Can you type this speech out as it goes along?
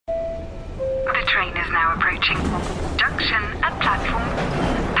now approaching. Junction at platform.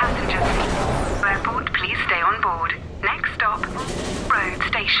 Passengers. Airport, please stay on board. Next stop, road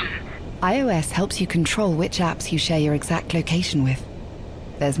station. iOS helps you control which apps you share your exact location with.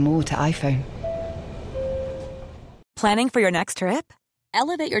 There's more to iPhone. Planning for your next trip?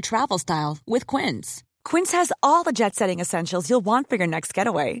 Elevate your travel style with Quince. Quince has all the jet-setting essentials you'll want for your next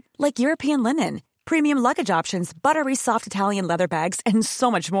getaway, like European linen, premium luggage options, buttery soft Italian leather bags, and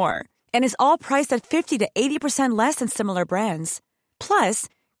so much more. And is all priced at 50 to 80% less than similar brands. Plus,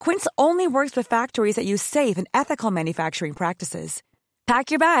 Quince only works with factories that use safe and ethical manufacturing practices.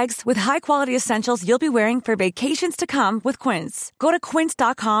 Pack your bags with high-quality essentials you'll be wearing for vacations to come with Quince. Go to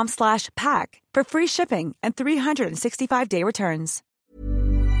quince.com/pack for free shipping and 365-day returns.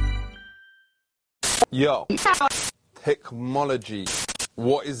 Yo, technology,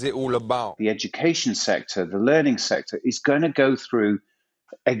 what is it all about? The education sector, the learning sector, is going to go through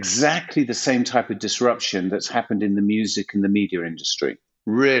exactly the same type of disruption that's happened in the music and the media industry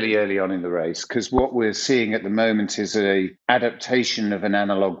really early on in the race, because what we're seeing at the moment is a adaptation of an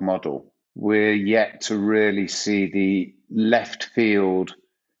analog model. We're yet to really see the left field,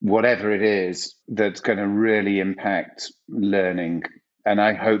 whatever it is, that's going to really impact learning. And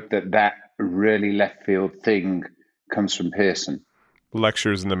I hope that that really left field thing comes from Pearson.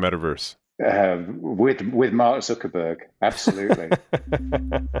 Lectures in the metaverse. With Mark Zuckerberg, absolutely.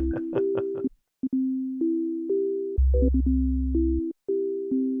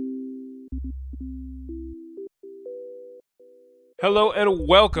 Hello and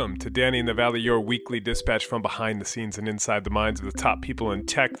welcome to Danny in the Valley, your weekly dispatch from behind the scenes and inside the minds of the top people in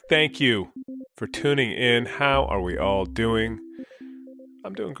tech. Thank you for tuning in. How are we all doing?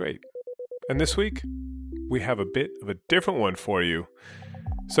 I'm doing great. And this week, we have a bit of a different one for you.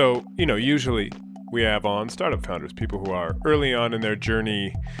 So, usually we have on startup founders, people who are early on in their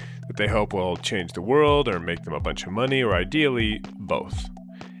journey that they hope will change the world or make them a bunch of money, or ideally both.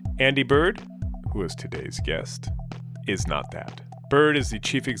 Andy Bird, who is today's guest, is not that. Bird is the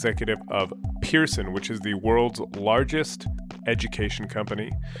chief executive of Pearson, which is the world's largest education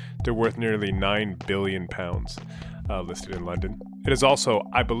company. They're worth nearly £9 billion, listed in London. It is also,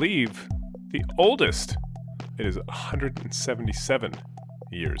 I believe, the oldest. It is 177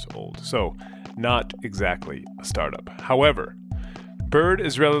 years old, so not exactly a startup. However, Bird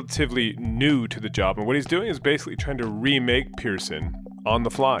is relatively new to the job, and what he's doing is basically trying to remake Pearson on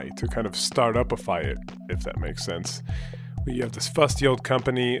the fly to kind of start-upify it, if that makes sense. We have this fusty old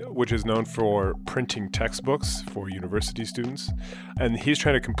company which is known for printing textbooks for university students, and he's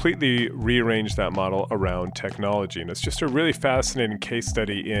trying to completely rearrange that model around technology. And it's just a really fascinating case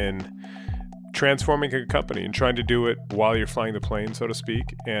study in transforming a company and trying to do it while you're flying the plane, so to speak,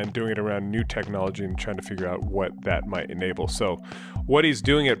 and doing it around new technology and trying to figure out what that might enable. So what he's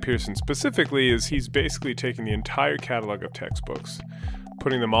doing at Pearson specifically is he's basically taking the entire catalog of textbooks,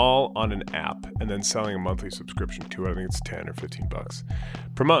 putting them all on an app, and then selling a monthly subscription to it. I think it's 10 or 15 bucks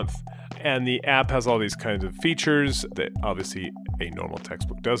per month. And the app has all these kinds of features that obviously a normal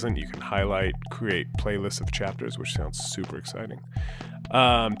textbook doesn't. You can highlight, create playlists of chapters, which sounds super exciting.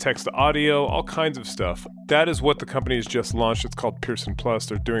 Text to audio, all kinds of stuff. That is what the company has just launched. It's called Pearson Plus.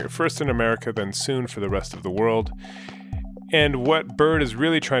 They're doing it first in America, then soon for the rest of the world. And what Bird is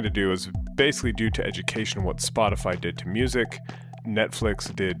really trying to do is basically do to education what Spotify did to music,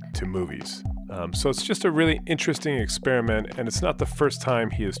 Netflix did to movies. So it's just a really interesting experiment, and it's not the first time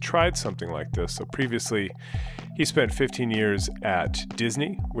he has tried something like this. So previously, he spent 15 years at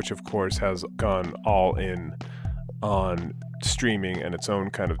Disney, which of course has gone all in on streaming and its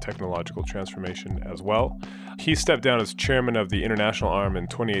own kind of technological transformation as well. He stepped down as chairman of the international arm in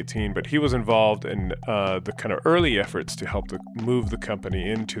 2018, but he was involved in the kind of early efforts to help move the company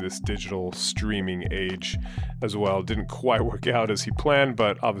into this digital streaming age as well. Didn't quite work out as he planned,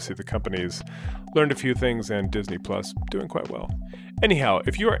 but obviously the company's learned a few things, and Disney Plus doing quite well. Anyhow,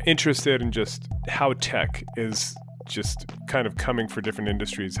 if you are interested in just how tech is just kind of coming for different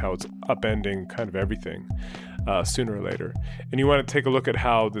industries, how it's upending kind of everything sooner or later, and you want to take a look at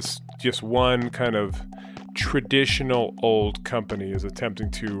how this just one kind of traditional old company is attempting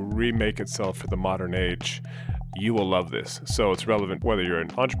to remake itself for the modern age, you will love this. So it's relevant whether you're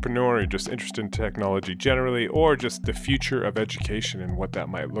an entrepreneur or you're just interested in technology generally, or just the future of education and what that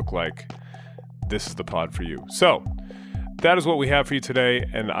might look like. This is the pod for you. So that is what we have for you today,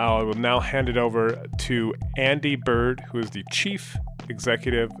 and I will now hand it over to Andy Bird, who is the chief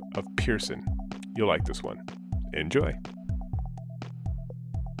executive of Pearson. You'll like this one. Enjoy.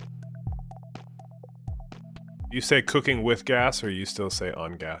 You say cooking with gas, or you still say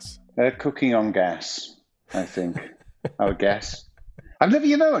on gas? Cooking on gas, I think. I would guess. I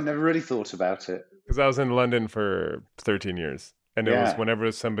never really thought about it. Because I was in London for 13 years. And it was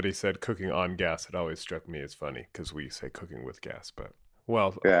whenever somebody said cooking on gas, it always struck me as funny because we say cooking with gas. But,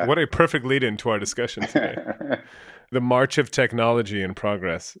 well, what a perfect lead into our discussion today. The march of technology and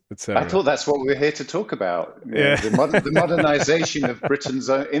progress, etc. I thought that's what we're here to talk about. The modernization of Britain's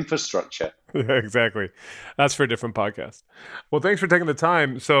infrastructure. Yeah, exactly. That's for a different podcast. Well, thanks for taking the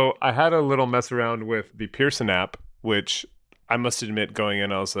time. So I had a little mess around with the Pearson app, which I must admit going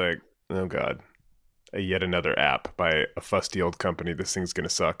in, I was like, oh, God. Yet another app by a fusty old company. This thing's going to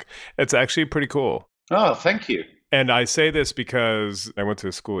suck. It's actually pretty cool. Oh, thank you. And I say this because I went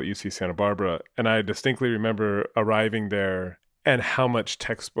to school at UC Santa Barbara, and I distinctly remember arriving there and how much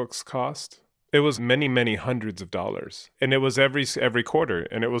textbooks cost. It was many, many hundreds of dollars. And it was every quarter.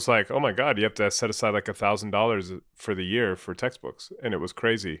 And it was like, oh my God, you have to set aside like $1,000 for the year for textbooks. And it was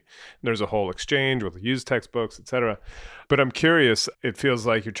crazy. There's a whole exchange with used textbooks, etc. But I'm curious, it feels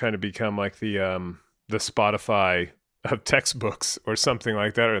like you're trying to become like the Spotify of textbooks or something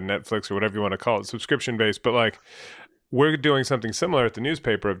like that, or Netflix or whatever you want to call it, subscription based. But like we're doing something similar at the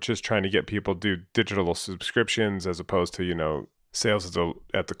newspaper of just trying to get people to do digital subscriptions as opposed to, sales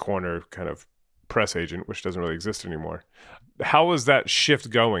at the corner kind of press agent, which doesn't really exist anymore. How is that shift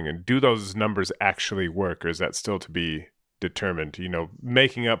going? And do those numbers actually work? Or is that still to be determined,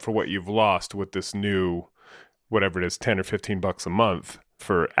 making up for what you've lost with this new, whatever it is, 10 or 15 bucks a month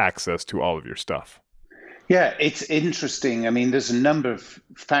for access to all of your stuff? Yeah, it's interesting. I mean, there's a number of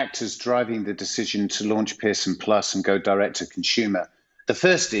factors driving the decision to launch Pearson Plus and go direct to consumer. The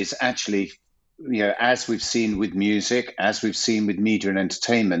first is actually, as we've seen with music, as we've seen with media and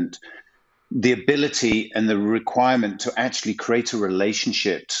entertainment, the ability and the requirement to actually create a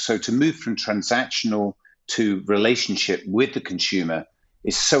relationship. So to move from transactional to relationship with the consumer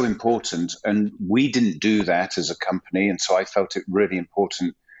is so important. And we didn't do that as a company. And so I felt it really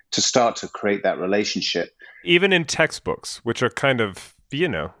important to start to create that relationship. Even in textbooks, which are kind of,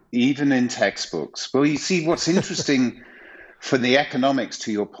 Even in textbooks. Well, you see, what's interesting for the economics,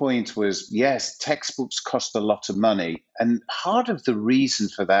 to your point, was, yes, textbooks cost a lot of money. And part of the reason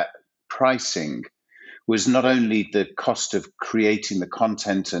for that pricing was not only the cost of creating the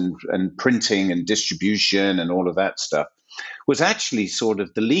content and printing and distribution and all of that stuff, was actually sort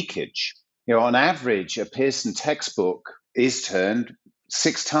of the leakage. On average, a Pearson textbook is turned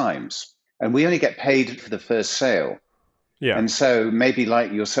 6 times, and we only get paid for the first sale. Yeah. And so maybe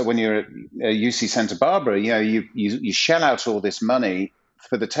like when you're at UC Santa Barbara, you shell out all this money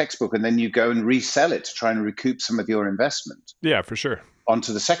for the textbook, and then you go and resell it to try and recoup some of your investment. Yeah, for sure.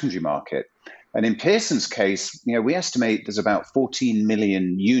 Onto the secondary market. And in Pearson's case, we estimate there's about 14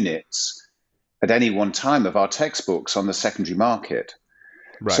 million units at any one time of our textbooks on the secondary market.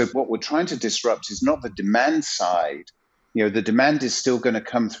 Right. So what we're trying to disrupt is not the demand side. The demand is still going to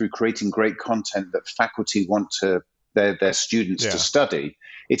come through creating great content that faculty want their students to study.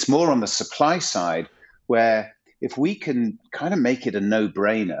 It's more on the supply side, where if we can kind of make it a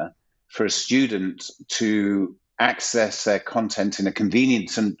no-brainer for a student to access their content in a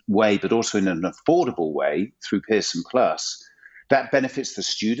convenient way, but also in an affordable way through Pearson Plus, that benefits the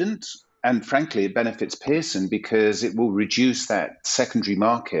student. And frankly, it benefits Pearson because it will reduce that secondary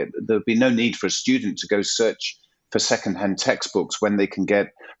market. There'll be no need for a student to go search for secondhand textbooks when they can get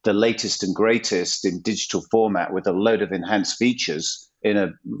the latest and greatest in digital format with a load of enhanced features in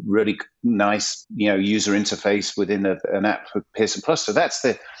a really nice, user interface within an app for Pearson Plus. So that's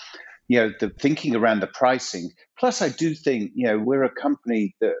the thinking around the pricing. Plus, I do think, we're a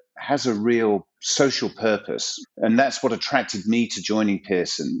company that has a real social purpose, and that's what attracted me to joining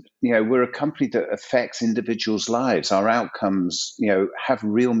Pearson. We're a company that affects individuals' lives. Our outcomes, have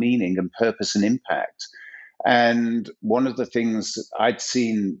real meaning and purpose and impact. And one of the things I'd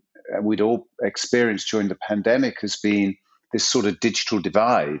seen, we'd all experienced during the pandemic, has been this sort of digital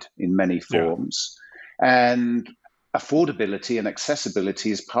divide in many forms. Yeah. And affordability and accessibility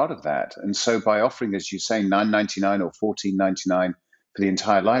is part of that. And so by offering, as you say, $9.99 or $14.99 for the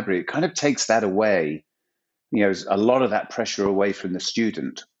entire library, it kind of takes that away, a lot of that pressure away from the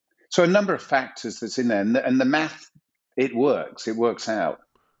student. So a number of factors that's in there. And the math, it works out.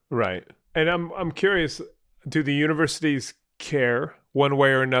 Right. And I'm curious, do the universities care one way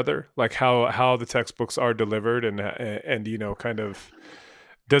or another, like how the textbooks are delivered and kind of,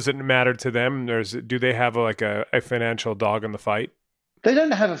 does it matter to them? Do they have a financial dog in the fight? They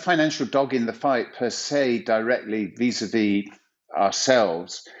don't have a financial dog in the fight per se directly vis-a-vis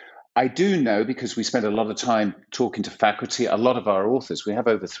ourselves. I do know, because we spend a lot of time talking to faculty, a lot of our authors, we have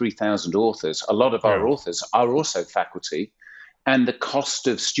over 3,000 authors, a lot of our authors are also faculty, and the cost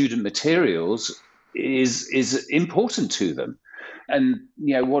of student materials is important to them. And,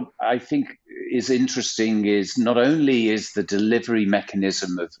 what I think is interesting is not only is the delivery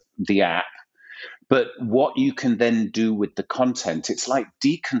mechanism of the app, but what you can then do with the content. It's like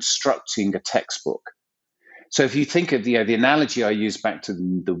deconstructing a textbook. So if you think of the analogy I use back to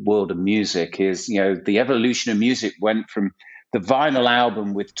the world of music is, the evolution of music went from the vinyl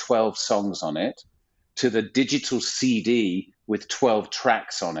album with 12 songs on it to the digital CD with 12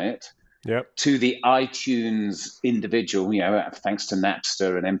 tracks on it, to the iTunes individual, thanks to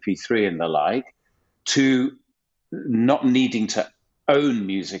Napster and MP3 and the like, to not needing to own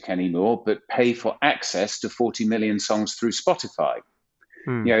music anymore, but pay for access to 40 million songs through Spotify.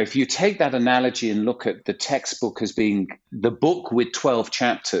 If you take that analogy and look at the textbook as being the book with 12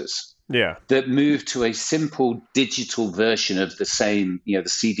 chapters that moved to a simple digital version of the same, the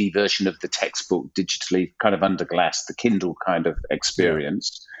CD version of the textbook digitally kind of under glass, the Kindle kind of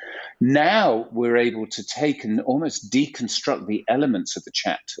experience. Now we're able to take and almost deconstruct the elements of the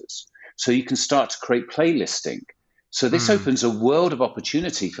chapters. So you can start to create playlisting. So this opens a world of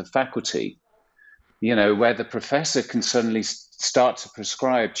opportunity for faculty, where the professor can suddenly start to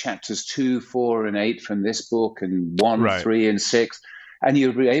prescribe chapters 2, 4, and 8 from this book and 1, 3, and 6. And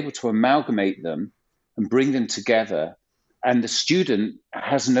you'll be able to amalgamate them and bring them together. And the student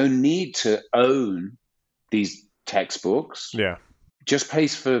has no need to own these textbooks. Just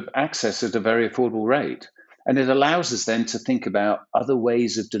pays for access at a very affordable rate. And it allows us then to think about other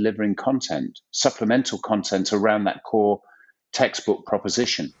ways of delivering content, supplemental content around that core textbook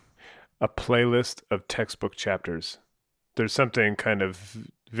proposition. A playlist of textbook chapters. There's something kind of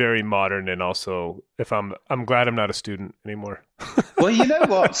very modern, and also, I'm glad I'm not a student anymore. Well, you know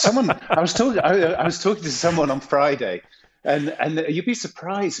what? I was talking to someone on Friday, and you'd be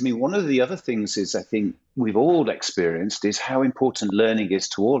surprised. I mean, one of the other things is I think we've all experienced is how important learning is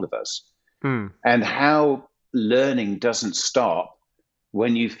to all of us, and how learning doesn't stop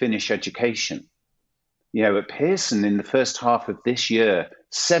when you finish education. At Pearson in the first half of this year,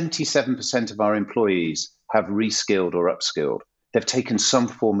 77% of our employees have reskilled or upskilled. They've taken some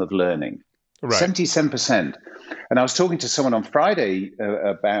form of learning. 77%. And I was talking to someone on Friday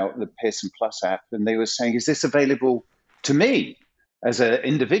about the Pearson Plus app, and they were saying, is this available to me as an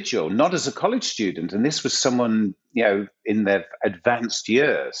individual, not as a college student? And this was someone, in their advanced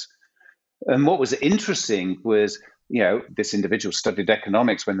years. And what was interesting was, this individual studied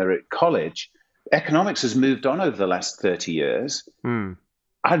economics when they're at college. Economics has moved on over the last 30 years.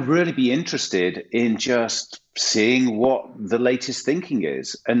 I'd really be interested in just seeing what the latest thinking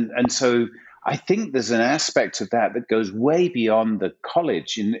is. And so I think there's an aspect of that goes way beyond the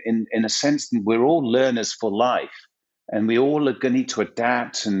college in a sense that we're all learners for life. And we all are going to need to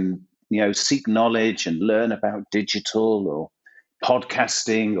adapt and, seek knowledge and learn about digital or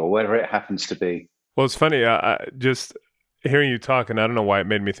podcasting or whatever it happens to be. Well, it's funny. I just hearing you talk, and I don't know why it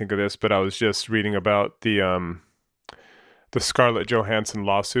made me think of this, but I was just reading about the Scarlett Johansson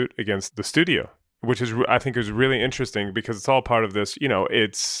lawsuit against the studio, which I think is really interesting because it's all part of this,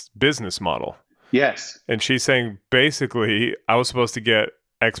 it's business model. Yes. And she's saying basically, I was supposed to get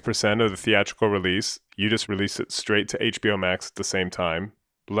X% of the theatrical release. You just release it straight to HBO Max at the same time.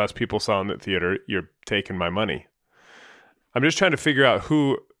 Less people saw in the theater. You're taking my money. I'm just trying to figure out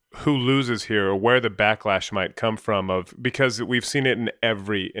who loses here or where the backlash might come from because we've seen it in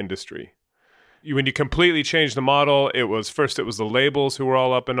every industry. When you completely change the model, it was the labels who were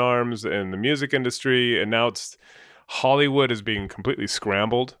all up in arms in the music industry, and now it's Hollywood is being completely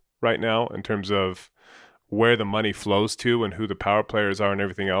scrambled right now in terms of where the money flows to and who the power players are and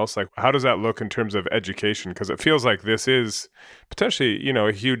everything else. Like, how does that look in terms of education? Because it feels like this is potentially,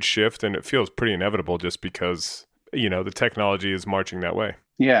 a huge shift, and it feels pretty inevitable just because, the technology is marching that way.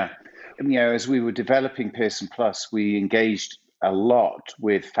 Yeah. As we were developing Pearson Plus, we engaged a lot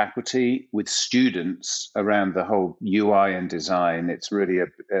with faculty, with students around the whole UI and design. It's really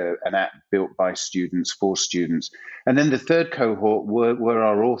an app built by students for students. And then the third cohort were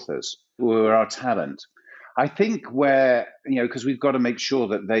our authors, were our talent. I think because we've got to make sure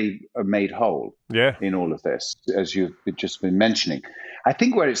that they are made whole in all of this, as you've just been mentioning. I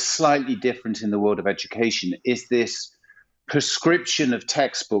think where it's slightly different in the world of education is this prescription of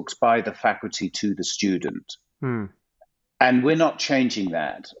textbooks by the faculty to the student. And we're not changing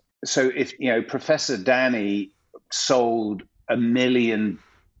that. So if, Professor Danny sold 1 million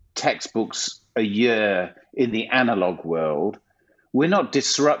textbooks a year in the analog world, we're not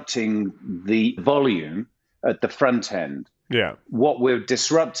disrupting the volume at the front end. Yeah. What we're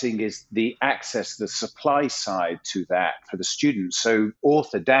disrupting is the access, the supply side to that for the students. So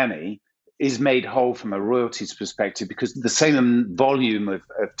author Danny is made whole from a royalties perspective because the same volume of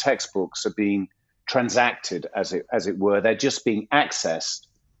textbooks are being transacted, as it were. They're just being accessed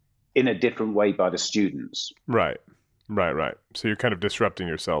in a different way by the students. Right. So you're kind of disrupting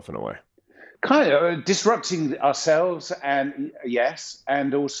yourself in a way. Kind of disrupting ourselves, and yes,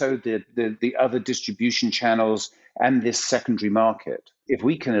 and also the other distribution channels and this secondary market. If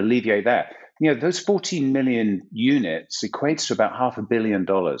we can alleviate that, those 14 million units equates to about $500 million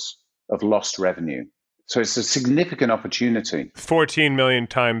of lost revenue. So it's a significant opportunity. 14 million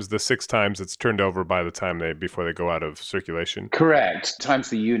times the 6 times it's turned over by the time before they go out of circulation. Correct. Times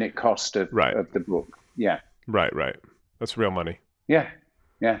the unit cost of the book. Yeah. Right. That's real money. Yeah.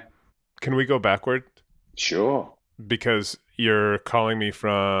 Can we go backward? Sure. Because you're calling me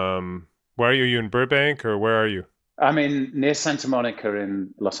from, where are you? Are you in Burbank or where are you? I'm near Santa Monica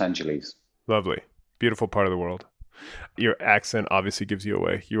in Los Angeles. Lovely. Beautiful part of the world. Your accent obviously gives you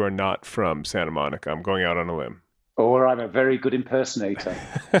away. You are not from Santa Monica. I'm going out on a limb. Or I'm a very good impersonator.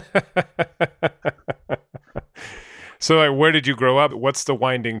 So where did you grow up? What's the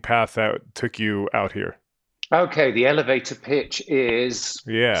winding path that took you out here? Okay, the elevator pitch is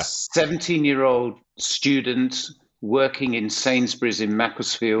 17-year-old student working in Sainsbury's in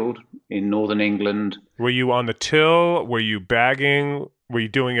Macclesfield in northern England. Were you on the till? Were you bagging? Were you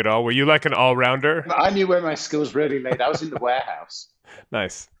doing it all? Were you like an all-rounder? I knew where my skills really laid. I was in the warehouse.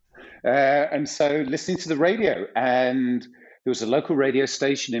 Nice. And so listening to the radio, and there was a local radio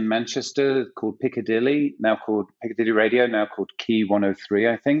station in Manchester called Piccadilly, now called Piccadilly Radio, now called Key 103,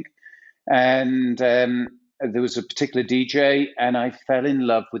 I think. And there was a particular DJ, and I fell in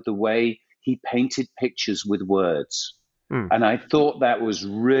love with the way he painted pictures with words. And I thought that was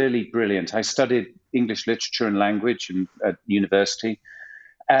really brilliant. I studied English literature and language at university.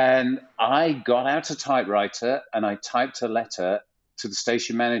 And I got out a typewriter and I typed a letter to the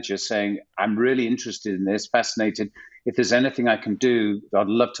station manager saying, I'm really interested in this, fascinated. If there's anything I can do, I'd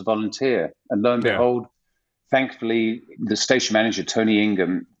love to volunteer. And lo and behold, thankfully, the station manager, Tony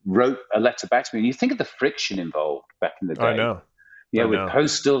Ingham, wrote a letter back to me. And you think of the friction involved back in the day. I know. Yeah, with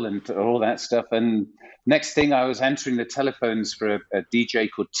postal and all that stuff. And next thing, I was answering the telephones for a DJ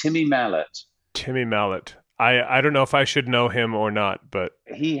called Timmy Mallett. Timmy Mallett. I don't know if I should know him or not, but...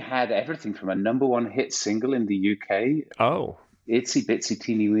 He had everything from a number 1 hit single in the UK. Oh. Itsy Bitsy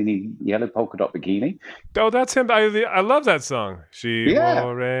Teeny Weeny Yellow Polka Dot Bikini. Oh, that's him. I love that song. She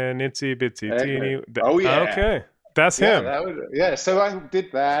wore an itsy bitsy teeny... Oh, yeah. Okay. That's him. So I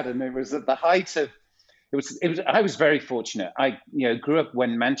did that, and it was at the height of... I was very fortunate. I grew up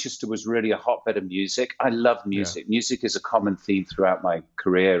when Manchester was really a hotbed of music. I love music. Yeah. Music is a common theme throughout my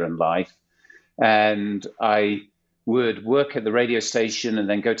career and life. And I would work at the radio station and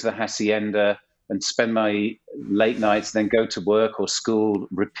then go to the Hacienda and spend my late nights, then go to work or school,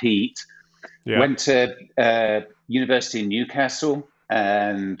 repeat. Yeah. Went to university in Newcastle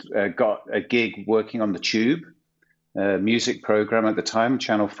and got a gig working on the Tube, music program at the time,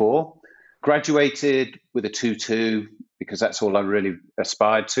 Channel 4. Graduated with a 2-2 because that's all I really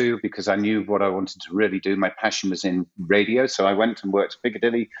aspired to, because I knew what I wanted to really do. My passion was in radio. So I went and worked at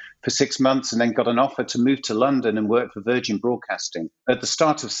Piccadilly for 6 months and then got an offer to move to London and work for Virgin Broadcasting at the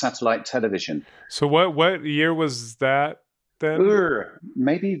start of satellite television. So what year was that then?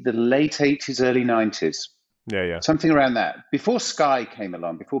 Maybe the late 80s, early 90s. Yeah. Something around that. Before Sky came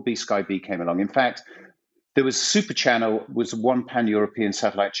along, before Sky B came along. In fact, there was Super Channel, was one pan-European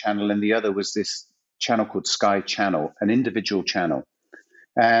satellite channel, and the other was this channel called Sky Channel, an individual channel.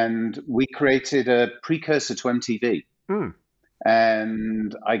 And we created a precursor to MTV.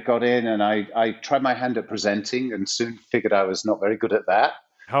 And I got in and I tried my hand at presenting and soon figured I was not very good at that.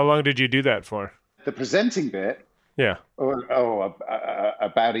 How long did you do that for? The presenting bit? Yeah.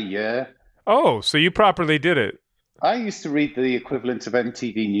 About a year. Oh, so you properly did it. I used to read the equivalent of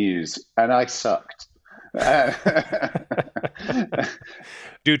MTV News, and I sucked.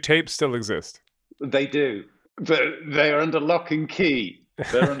 Do tapes still exist? They do. They are under lock and key.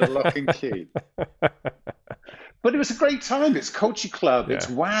 But it was a great time. It's Culture Club. Yeah. It's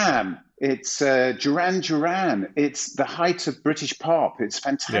Wham. It's Duran Duran. It's the height of British pop. It's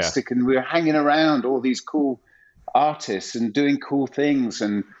fantastic. Yeah. And we were hanging around all these cool artists and doing cool things.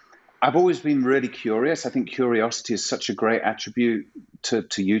 And I've always been really curious. I think curiosity is such a great attribute to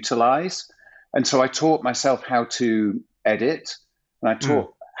utilize. And so I taught myself how to edit, and I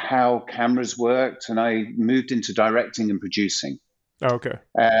taught how cameras worked, and I moved into directing and producing. Oh, okay.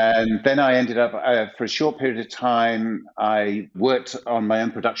 And then I ended up, for a short period of time, I worked on my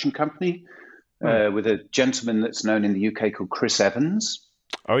own production company with a gentleman that's known in the UK called Chris Evans.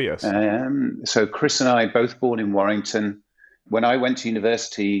 Oh, yes. So Chris and I, both born in Warrington. When I went to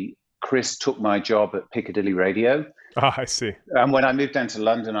university, Chris took my job at Piccadilly Radio. Ah, I see. And when I moved down to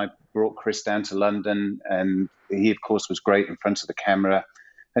London, I brought Chris down to London, and he, of course, was great in front of the camera.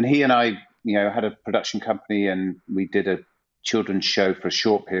 And he and I, had a production company, and we did a children's show for a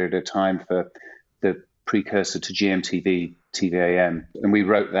short period of time for the precursor to GMTV, TVAM. And we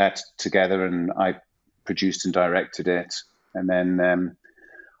wrote that together, and I produced and directed it. And then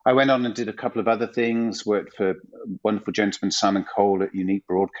I went on and did a couple of other things, worked for a wonderful gentleman, Simon Cole, at Unique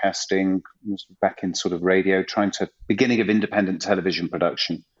Broadcasting, was back in sort of radio, beginning of independent television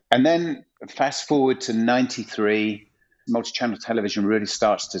production. And then fast forward to 93, multi-channel television really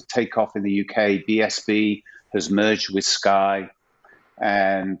starts to take off in the UK. BSB has merged with Sky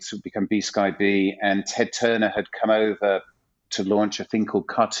and to become B-Sky B, and Ted Turner had come over to launch a thing called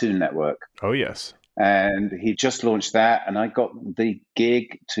Cartoon Network. Oh, yes. And he just launched that, and I got the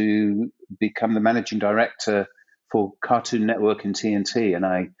gig to become the managing director for Cartoon Network and TNT. And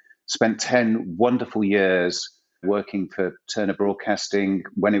I spent 10 wonderful years working for Turner Broadcasting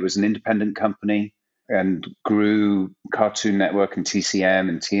when it was an independent company, and grew Cartoon Network and TCM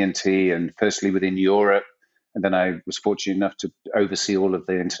and TNT, and firstly within Europe. And then I was fortunate enough to oversee all of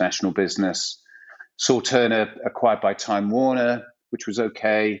the international business. Saw Turner acquired by Time Warner, which was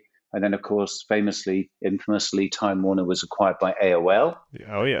okay. And then, of course, infamously, Time Warner was acquired by AOL.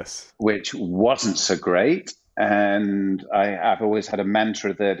 Oh, yes. Which wasn't so great. And I've always had a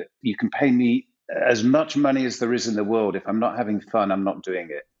mantra that you can pay me as much money as there is in the world. If I'm not having fun, I'm not doing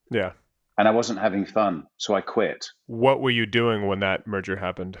it. Yeah. And I wasn't having fun, so I quit. What were you doing when that merger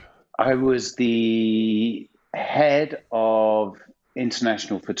happened? I was the head of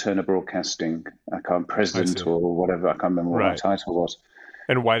international for Turner Broadcasting. President or whatever. I can't remember what my title was.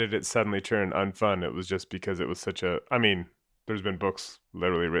 And why did it suddenly turn unfun? It was just because it was there's been books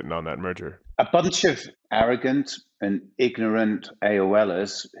literally written on that merger. A bunch of arrogant and ignorant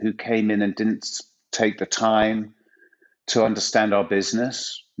AOLers who came in and didn't take the time to understand our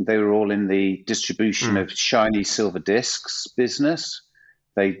business. They were all in the distribution of shiny silver discs business.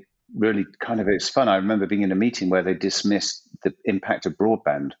 They really it's fun. I remember being in a meeting where they dismissed the impact of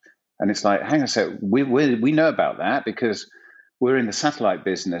broadband. And it's like, hang on a sec, we know about that because we're in the satellite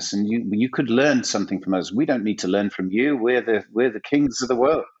business, and you could learn something from us. We don't need to learn from you. We're the kings of the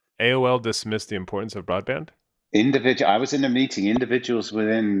world. AOL dismissed the importance of broadband? I was in a meeting. Individuals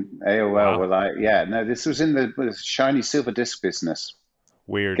within AOL were like, this was in the shiny silver disc business.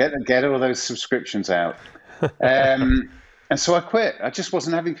 Weird. Get all those subscriptions out. And so I quit. I just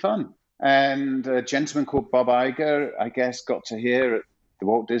wasn't having fun. And a gentleman called Bob Iger, I guess, got to hear at the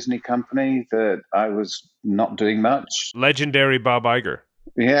Walt Disney Company that I was not doing much. Legendary Bob Iger.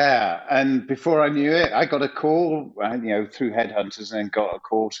 Yeah. And before I knew it, I got a call, through headhunters, and got a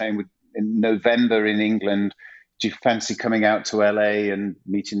call saying in November in England, do you fancy coming out to LA and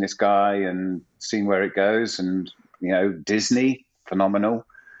meeting this guy and seeing where it goes? And, Disney, phenomenal.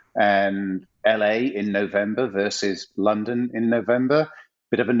 And LA in November versus London in November.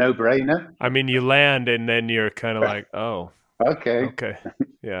 Bit of a no-brainer. I mean, you land and then you're kind of like, oh. Okay.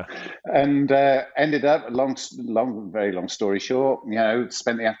 Yeah. And ended up, very long story short,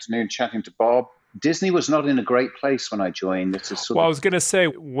 spent the afternoon chatting to Bob. Disney was not in a great place when I joined. I was going to say,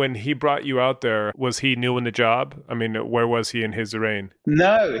 when he brought you out there, was he new in the job? I mean, where was he in his reign?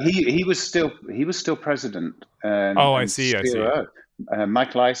 No, he was still president. I see.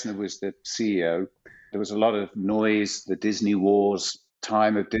 Michael Eisner was the CEO. There was a lot of noise, the Disney Wars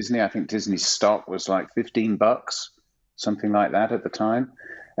time of Disney. I think Disney's stock was like $15, something like that at the time.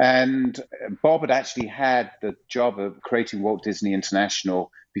 And Bob had actually had the job of creating Walt Disney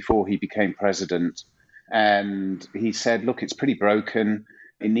International before he became president. And he said, look, it's pretty broken.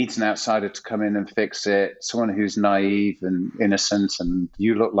 It needs an outsider to come in and fix it, someone who's naive and innocent, and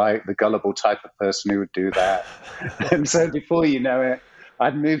you look like the gullible type of person who would do that. And so before you know it,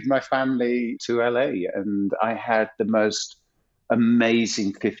 I'd moved my family to LA, and I had the most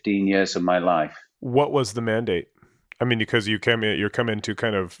amazing 15 years of my life. What was the mandate? I mean, because you're coming to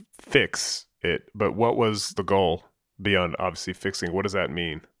kind of fix it, but what was the goal beyond obviously fixing? What does that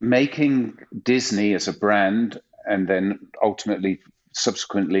mean? Making Disney as a brand, and then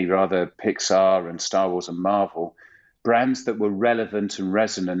subsequently Pixar and Star Wars and Marvel, brands that were relevant and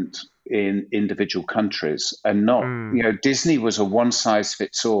resonant in individual countries, and not, Disney was a one size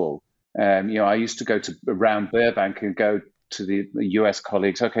fits all. I used to go around Burbank and go to the US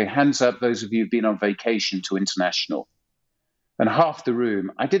colleagues, okay, hands up those of you who've been on vacation to international. And half the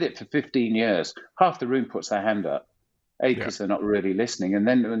room, I did it for 15 years, half the room puts their hand up, because they're not really listening. And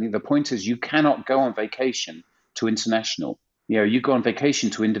then the point is, you cannot go on vacation to international. You go on vacation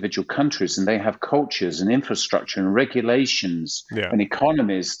to individual countries, and they have cultures and infrastructure and regulations and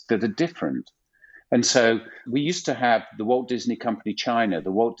economies that are different. And so we used to have the Walt Disney Company China,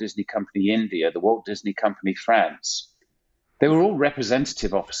 the Walt Disney Company India, the Walt Disney Company France. They were all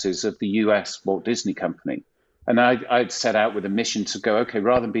representative offices of the US Walt Disney Company. And I'd set out with a mission to go, okay,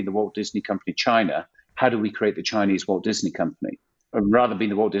 rather than being the Walt Disney Company China, how do we create the Chinese Walt Disney Company? And rather than being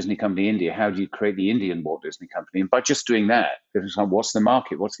the Walt Disney Company India, how do you create the Indian Walt Disney Company? And by just doing that, it was like, what's the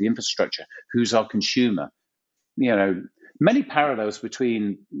market? What's the infrastructure? Who's our consumer? Many parallels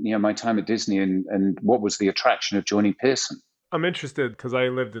between my time at Disney and what was the attraction of joining Pearson. I'm interested because I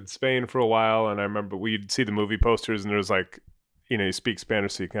lived in Spain for a while, and I remember we'd see the movie posters, and there was like, you speak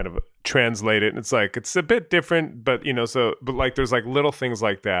Spanish, so you kind of translate it, and it's like it's a bit different, but but like there's like little things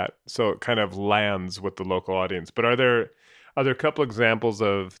like that, so it kind of lands with the local audience. But are there a couple examples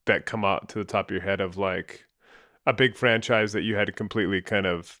of that come out to the top of your head of like a big franchise that you had to completely kind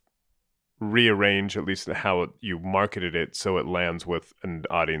of rearrange at least how you marketed it so it lands with an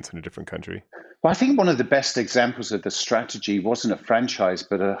audience in a different country? Well, I think one of the best examples of the strategy wasn't a franchise,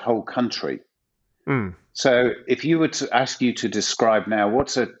 but a whole country. So if you were to ask you to describe now,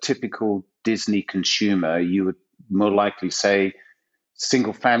 what's a typical Disney consumer, you would more likely say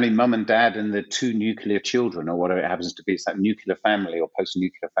single family, mum and dad, and the two nuclear children, or whatever it happens to be. It's that nuclear family or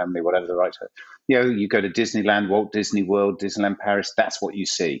post-nuclear family, whatever the right term. You go to Disneyland, Walt Disney World, Disneyland Paris, that's what you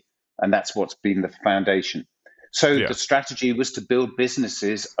see. And that's what's been the foundation. So the strategy was to build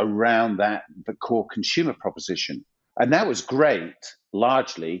businesses around the core consumer proposition. And that was great,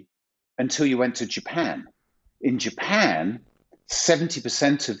 largely, until you went to Japan. In Japan,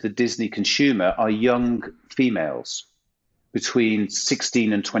 70% of the Disney consumer are young females between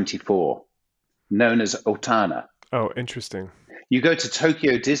 16 and 24, known as Otana. Oh, interesting. You go to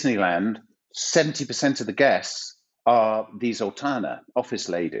Tokyo Disneyland, 70% of the guests are these Otana, office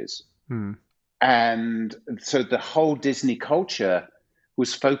ladies. And so the whole Disney culture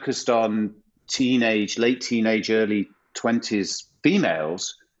was focused on late teenage, early 20s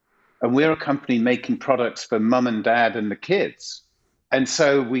females. And we're a company making products for mum and dad and the kids. And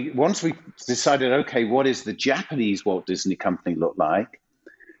so once we decided, okay, what is the Japanese Walt Disney Company look like?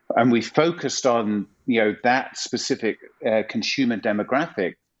 And we focused on, that specific consumer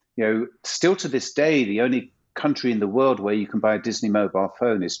demographic, still to this day, the only country in the world where you can buy a Disney mobile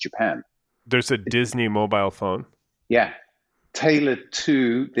phone is Japan. There's a Disney mobile phone? Yeah. Tailored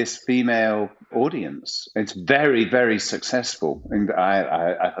to this female audience. It's very, very successful. And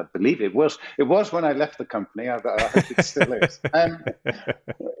I believe it was. It was when I left the company. I hope it still is.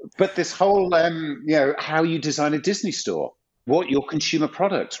 But this whole, how you design a Disney store, what your consumer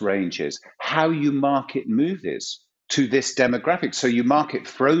products range is, how you market movies to this demographic. So you market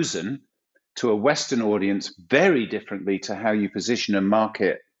Frozen to a Western audience very differently to how you position and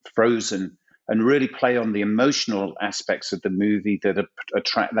market Frozen, and really play on the emotional aspects of the movie that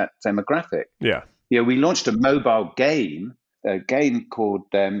attract that demographic. Yeah. We launched a mobile game, a game called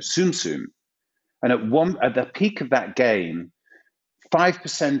Tsum Tsum. And at the peak of that game,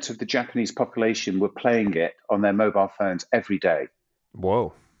 5% of the Japanese population were playing it on their mobile phones every day.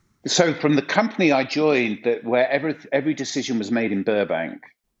 Whoa. So from the company I joined, where every decision was made in Burbank.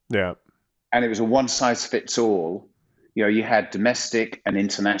 Yeah. And it was a one-size-fits-all. You had domestic and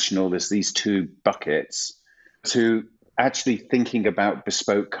international as these two buckets, to actually thinking about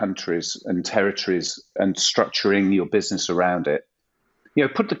bespoke countries and territories and structuring your business around it.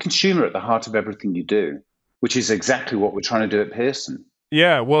 Put the consumer at the heart of everything you do, which is exactly what we're trying to do at Pearson.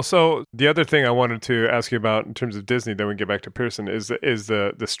 Yeah, well, so the other thing I wanted to ask you about in terms of Disney, then we get back to Pearson, is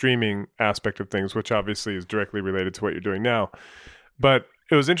the streaming aspect of things, which obviously is directly related to what you're doing now. But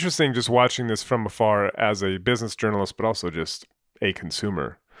it was interesting just watching this from afar as a business journalist, but also just a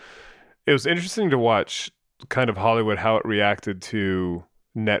consumer. It was interesting to watch kind of Hollywood, how it reacted to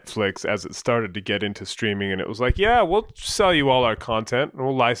Netflix as it started to get into streaming. And it was like, yeah, we'll sell you all our content and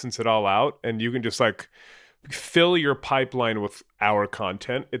we'll license it all out. And you can just like fill your pipeline with our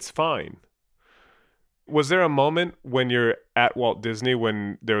content. It's fine. Was there a moment when you're at Walt Disney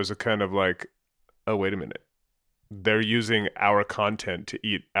when there was a kind of like, oh, wait a minute, they're using our content to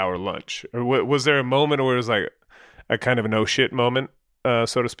eat our lunch? Or was there a moment where it was like a kind of an oh shit moment,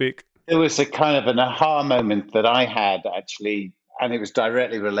 so to speak? It was a kind of an aha moment that I had, actually, and it was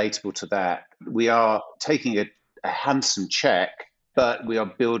directly relatable to that. We are taking a handsome check, but we are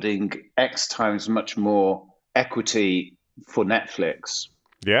building X times much more equity for Netflix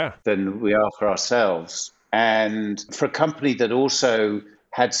than we are for ourselves. And for a company that also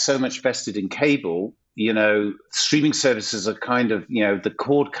had so much vested in cable, streaming services are kind of, the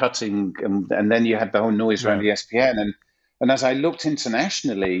cord cutting, and then you had the whole noise around ESPN. And as I looked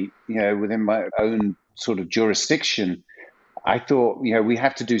internationally, within my own sort of jurisdiction, I thought, we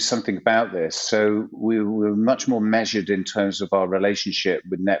have to do something about this. So we were much more measured in terms of our relationship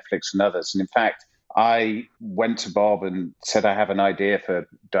with Netflix and others. And in fact, I went to Bob and said, I have an idea for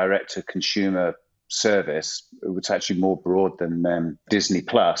direct-to-consumer service. It's actually more broad than Disney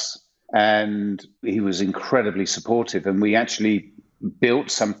Plus. And he was incredibly supportive. And we actually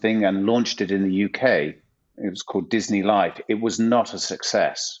built something and launched it in the UK. It was called Disney Life. It was not a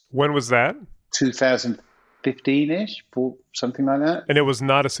success. When was that? 2015-ish, something like that. And it was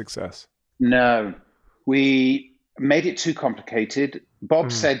not a success? No. We made it too complicated.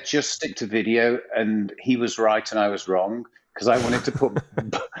 Bob said, just stick to video. And he was right and I was wrong, because I wanted to put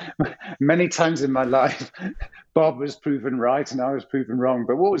many times in my life, Bob was proven right and I was proven wrong.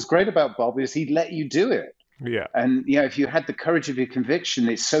 But what was great about Bob is he'd let you do it. Yeah. And, if you had the courage of your conviction,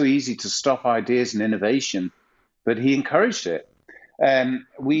 it's so easy to stop ideas and innovation. But he encouraged it.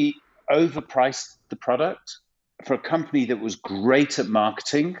 We overpriced the product for a company that was great at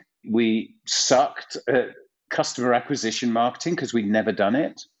marketing. We sucked at customer acquisition marketing because we'd never done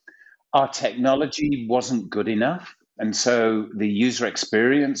it. Our technology wasn't good enough. And so the user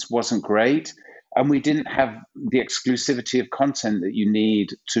experience wasn't great. And we didn't have the exclusivity of content that you need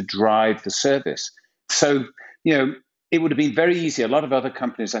to drive the service. So, it would have been very easy. A lot of other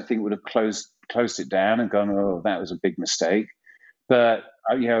companies, I think, would have closed it down and gone, oh, that was a big mistake. But,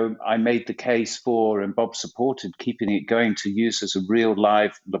 I made the case for, and Bob supported, keeping it going to use as a real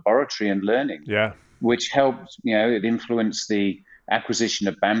live laboratory and learning. Yeah. Which helped, it influenced the acquisition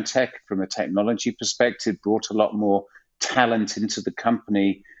of BAMTech from a technology perspective, brought a lot more talent into the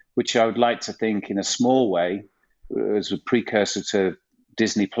company, which I would like to think in a small way was a precursor to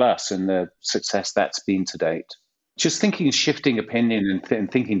Disney Plus and the success that's been to date. Just shifting opinion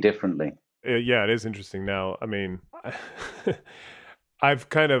and thinking differently. Yeah, it is interesting now. I mean, I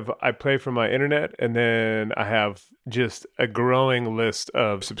play for my internet, and then I have just a growing list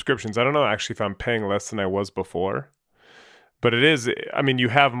of subscriptions. I don't know actually if I'm paying less than I was before, but it is, you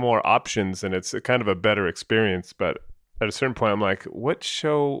have more options and it's a kind of a better experience. But at a certain point, I'm like, what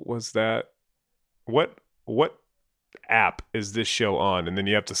show was that? What app is this show on? And then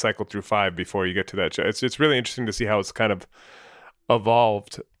you have to cycle through 5 before you get to that show. It's really interesting to see how it's kind of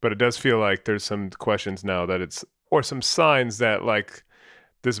evolved, but it does feel like there's some questions now or some signs that like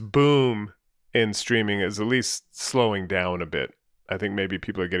this boom in streaming is at least slowing down a bit. I think maybe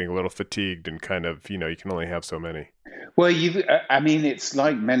people are getting a little fatigued and kind of, you can only have so many. Well, it's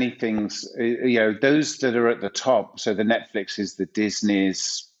like many things, those that are at the top. So the Netflixes, the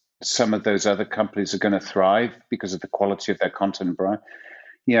Disneys, some of those other companies are going to thrive because of the quality of their content, Brian.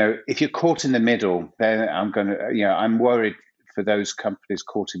 If you're caught in the middle, then I'm worried for those companies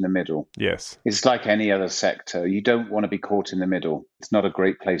caught in the middle. Yes. It's like any other sector. You don't want to be caught in the middle. It's not a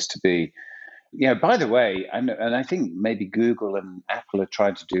great place to be. By the way, and I think maybe Google and Apple are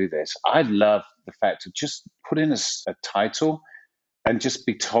trying to do this. I love the fact of just put in a title and just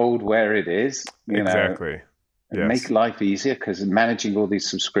be told where it is. Exactly. Yes. Make life easier, because managing all these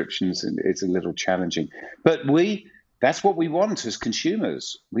subscriptions is a little challenging. But that's what we want as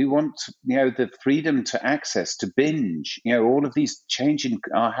consumers. We want, the freedom to access, to binge, all of these changing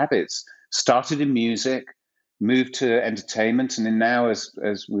our habits started in music, moved to entertainment, and then now, as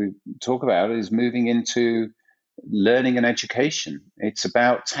we talk about, is moving into learning and education. It's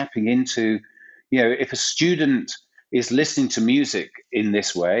about tapping into, if a student is listening to music in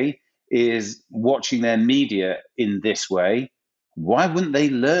this way, is watching their media in this way, why wouldn't they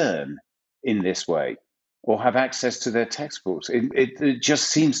learn in this way or have access to their textbooks? It just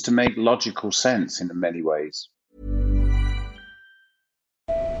seems to make logical sense in many ways.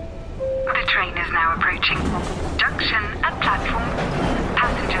 The train is now approaching. Junction at platform.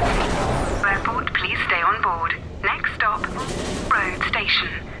 Passengers, airport, please stay on board. Next stop, road station.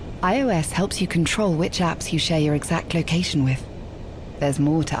 iOS helps you control which apps you share your exact location with. There's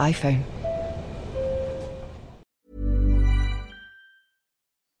more to iPhone.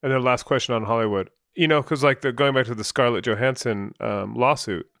 And then last question on Hollywood. Because going back to the Scarlett Johansson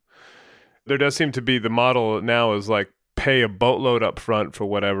lawsuit, there does seem to be the model now is like pay a boatload up front for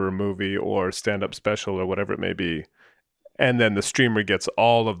whatever movie or stand-up special or whatever it may be, and then the streamer gets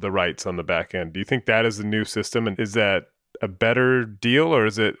all of the rights on the back end. Do you think that is the new system, and is that a better deal, or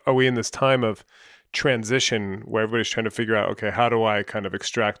are we in this time of transition where everybody's trying to figure out, okay, how do I kind of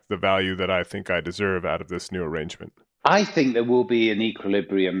extract the value that I think I deserve out of this new arrangement? I think there will be an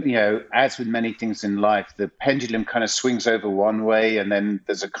equilibrium. As with many things in life, the pendulum kind of swings over one way and then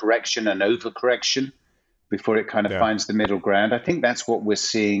there's a correction, an overcorrection before it kind of finds the middle ground. I think that's what we're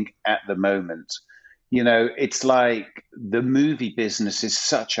seeing at the moment. It's like the movie business is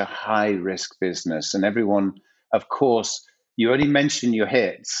such a high risk business, and everyone, of course, You only mention your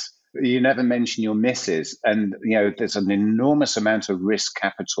hits. You never mention your misses. And, there's an enormous amount of risk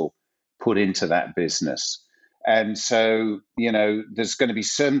capital put into that business. And so, there's going to be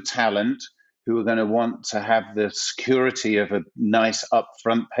some talent who are going to want to have the security of a nice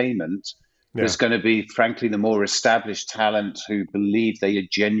upfront payment. Yeah. There's going to be, frankly, the more established talent who believe they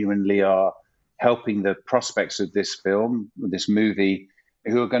genuinely are helping the prospects of this film, this movie,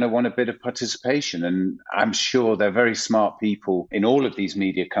 who are going to want a bit of participation. And I'm sure they're very smart people in all of these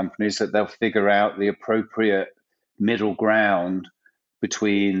media companies that they'll figure out the appropriate middle ground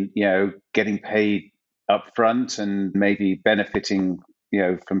between, getting paid up front and maybe benefiting,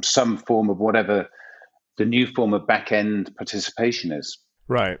 from some form of whatever the new form of back-end participation is.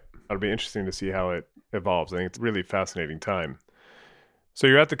 Right. It'll be interesting to see how it evolves. I think it's a really fascinating time. So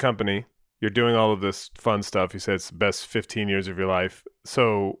you're at the company. You're doing all of this fun stuff. You said it's the best 15 years of your life.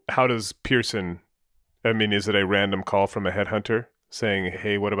 So how does Pearson, is it a random call from a headhunter saying,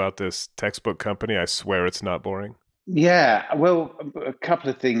 hey, what about this textbook company? I swear it's not boring. Yeah, well, a couple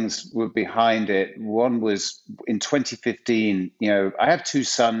of things were behind it. One was in 2015, I have two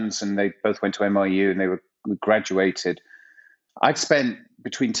sons and they both went to NYU and they were graduated. I'd spent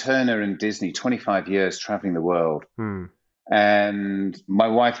between Turner and Disney 25 years traveling the world. And my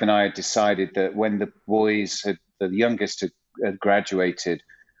wife and I had decided that when the youngest had graduated,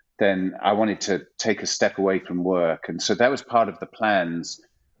 then I wanted to take a step away from work. And so that was part of the plans.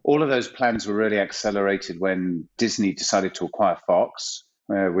 All of those plans were really accelerated when Disney decided to acquire Fox,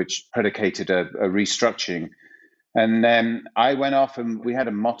 which predicated a restructuring. And then I went off and we had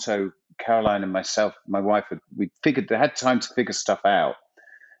a motto, Caroline and myself, my wife, we had time to figure stuff out.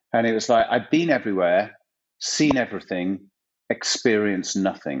 And it was like, I'd been everywhere, seen everything, experienced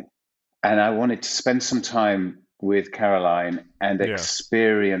nothing. And I wanted to spend some time with Caroline and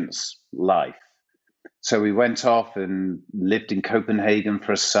experience life. So we went off and lived in Copenhagen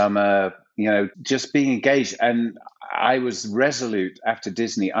for a summer, just being engaged. And I was resolute after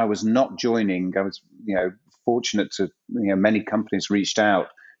Disney. I was not joining. I was, fortunate to, many companies reached out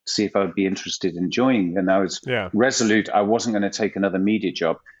to see if I would be interested in joining. And I was resolute. I wasn't going to take another media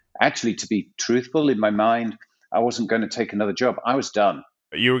job. Actually, to be truthful, in my mind, I wasn't going to take another job. I was done.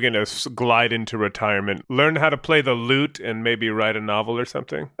 You were going to glide into retirement, learn how to play the lute and maybe write a novel or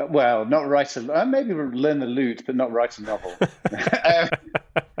something? Well, not write maybe learn the lute, but not write a novel.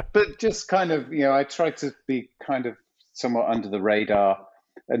 But just kind of, I tried to be kind of somewhat under the radar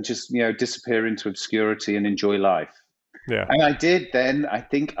and just, disappear into obscurity and enjoy life. Yeah. And I did then. I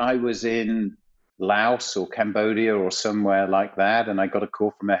think I was in Laos or Cambodia or somewhere like that. And I got a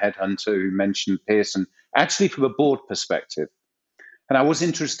call from a headhunter who mentioned Pearson, actually from a board perspective. And I was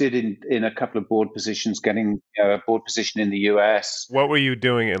interested in a couple of board positions, getting a board position in the US. What were you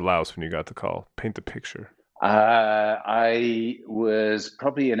doing in Laos when you got the call? Paint the picture. I was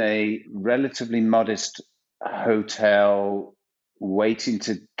probably in a relatively modest hotel, waiting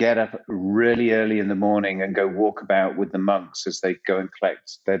to get up really early in the morning and go walk about with the monks as they go and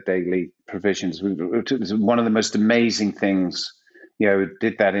collect their daily provisions. It was one of the most amazing things.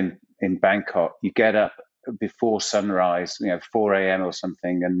 Did that in Bangkok. You get up before sunrise, 4 a.m. or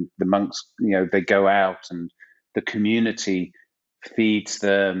something, and the monks, they go out and the community feeds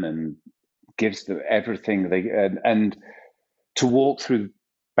them and gives them everything and to walk through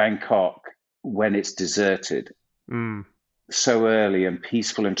Bangkok when it's deserted so early and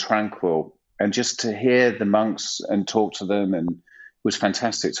peaceful and tranquil, and just to hear the monks and talk to them and was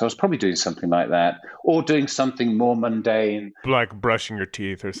fantastic. So I was probably doing something like that, or doing something more mundane, like brushing your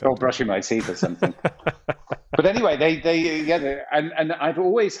teeth or something, or brushing my teeth or something. But anyway, and I've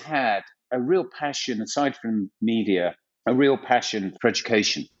always had a real passion, aside from media, a real passion for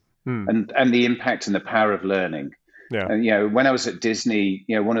education and the impact and the power of learning. Yeah. And when I was at Disney,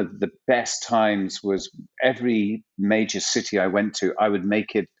 one of the best times was every major city I went to, I would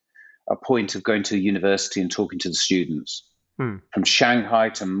make it a point of going to a university and talking to the students. From Shanghai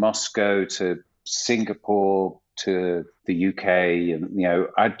to Moscow to Singapore to the UK. And,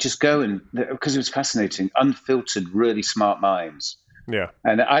 I'd just go because it was fascinating, unfiltered, really smart minds. Yeah.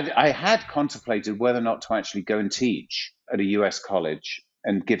 And I had contemplated whether or not to actually go and teach at a US college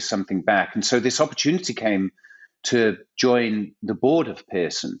and give something back. And so this opportunity came to join the board of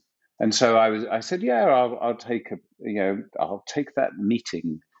Pearson. And so I said, yeah, I'll take I'll take that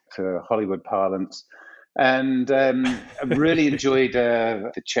meeting for Hollywood parlance. And I really enjoyed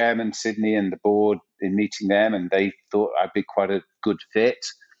the chairman, Sydney, and the board in meeting them, and they thought I'd be quite a good fit.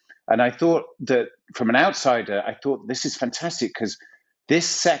 And I thought that from an outsider, I thought this is fantastic because this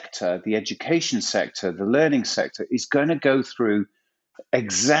sector, the education sector, the learning sector, is going to go through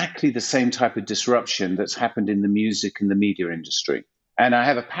exactly the same type of disruption that's happened in the music and the media industry. And I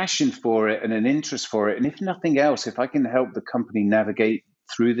have a passion for it and an interest for it. And if nothing else, if I can help the company navigate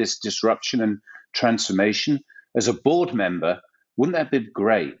through this disruption and transformation as a board member, wouldn't that be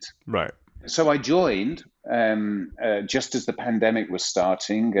great? Right. So I joined just as the pandemic was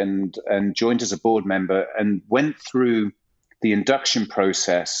starting and joined as a board member and went through the induction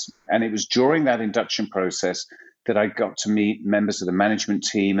process. And it was during that induction process that I got to meet members of the management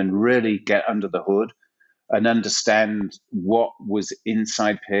team and really get under the hood and understand what was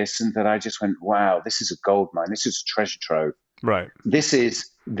inside Pearson, that I just went, wow, this is a gold mine. This is a treasure trove. Right. This is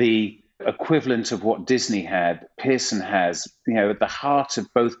the equivalent of what Disney had. Pearson has, at the heart of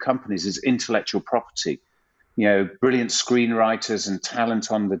both companies is intellectual property. Brilliant screenwriters and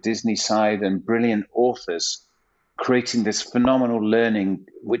talent on the Disney side and brilliant authors creating this phenomenal learning,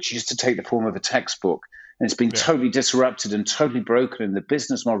 which used to take the form of a textbook. And it's been totally disrupted and totally broken, and the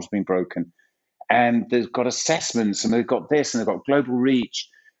business model's been broken. And they've got assessments, and they've got this, and they've got global reach,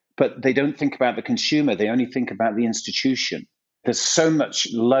 but they don't think about the consumer. They only think about the institution. There's so much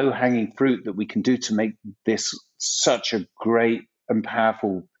low-hanging fruit that we can do to make this such a great and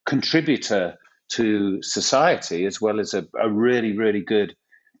powerful contributor to society, as well as a really, really good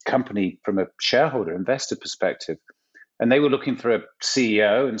company from a shareholder investor perspective. And they were looking for a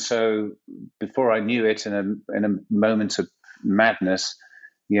CEO. And so before I knew it, in a moment of madness,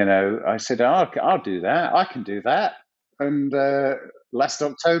 I said, I'll do that. I can do that. And last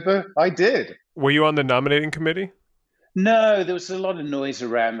October, I did. Were you on the nominating committee? No, there was a lot of noise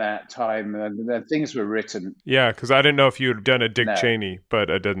around that time. Things were written. Yeah, because I didn't know if you had done a Dick Cheney,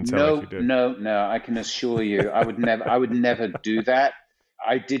 but it doesn't sound like you did. No. I can assure you, I would never do that.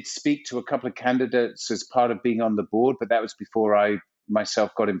 I did speak to a couple of candidates as part of being on the board, but that was before I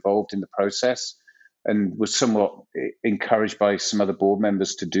myself got involved in the process, and was somewhat encouraged by some other board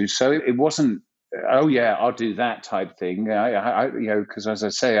members to do so. It wasn't, oh yeah, I'll do that type thing. I because as I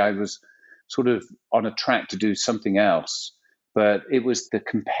say, I was sort of on a track to do something else, but it was the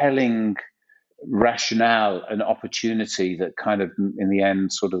compelling rationale and opportunity that kind of in the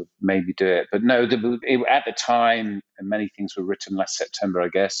end sort of made me do it. But no, at the time, and many things were written last September, I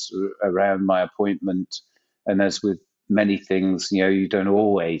guess, around my appointment. And as with many things, you don't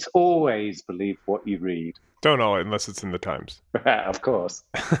always believe what you read. Don't always, unless it's in the Times. Of course.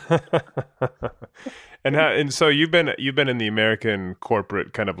 And so you've been in the American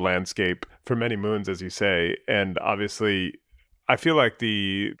corporate kind of landscape for many moons, as you say, and obviously I feel like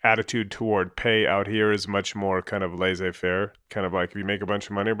the attitude toward pay out here is much more kind of laissez-faire, kind of like if you make a bunch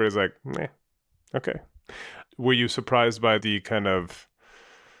of money, everybody's like, okay. Were you surprised by the kind of,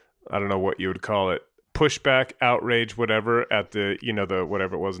 I don't know what you would call it, pushback, outrage, whatever, at the, the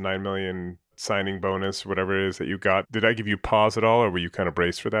whatever it was, 9 million signing bonus, whatever it is that you got? Did that give you pause at all, or were you kind of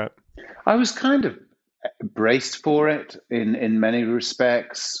braced for that? I was kind of braced for it in many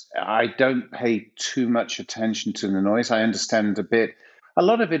respects. I don't pay too much attention to the noise. I understand a bit. A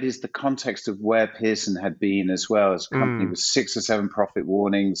lot of it is the context of where Pearson had been as well, as a company with 6 or 7 profit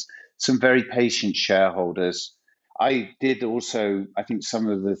warnings, some very patient shareholders. I did also, I think some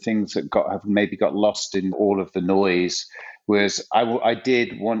of the things that have maybe got lost in all of the noise was I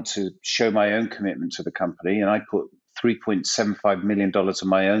did want to show my own commitment to the company, and I put $3.75 million of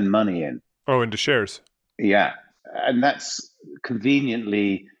my own money in. Oh, into shares. Yeah. And that's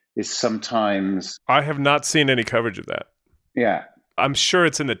conveniently is sometimes... I have not seen any coverage of that. Yeah. I'm sure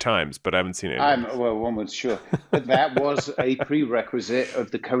it's in the Times, but I haven't seen it. Well, one was sure. But that was a prerequisite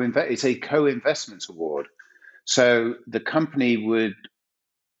of the it's a co-investment award. So the company would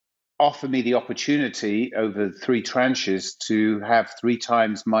offer me the opportunity over 3 tranches to have 3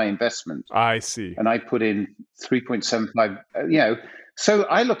 times my investment. I see. And I put in 3.75, So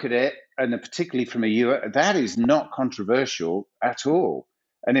I look at it, and particularly from that is not controversial at all.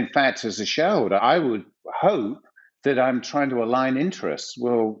 And in fact, as a shareholder, I would hope that I'm trying to align interests.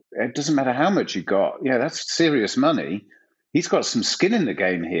 Well, it doesn't matter how much you got. Yeah, that's serious money. He's got some skin in the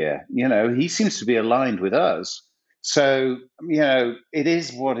game here. He seems to be aligned with us. So, it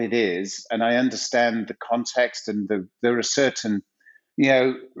is what it is. And I understand the context, and there are certain,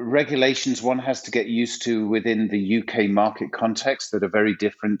 regulations one has to get used to within the UK market context that are very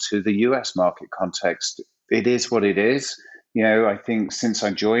different to the US market context. It is what it is. I think since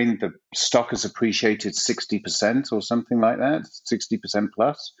I joined, the stock has appreciated 60% or something like that, 60%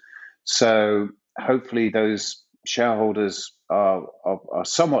 plus. So hopefully those shareholders are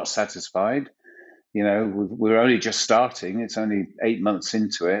somewhat satisfied. We're only just starting. It's only 8 months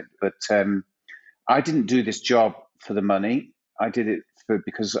into it. But I didn't do this job for the money. I did it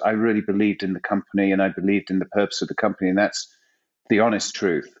because I really believed in the company, and I believed in the purpose of the company. And that's the honest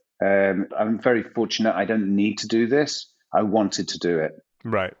truth. I'm very fortunate I don't need to do this. I wanted to do it.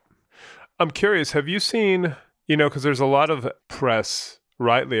 Right. I'm curious, have you seen, because there's a lot of press,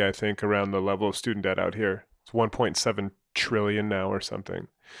 rightly, I think, around the level of student debt out here. It's 1.7 trillion now or something.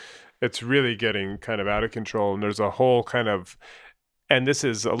 It's really getting kind of out of control. And there's a whole kind of, and this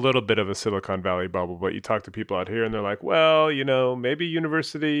is a little bit of a Silicon Valley bubble, but you talk to people out here and they're like, well, maybe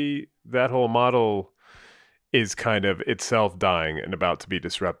university, that whole model is kind of itself dying and about to be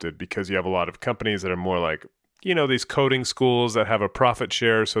disrupted because you have a lot of companies that are more like, these coding schools that have a profit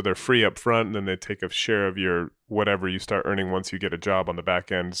share, so they're free up front, and then they take a share of your whatever you start earning once you get a job on the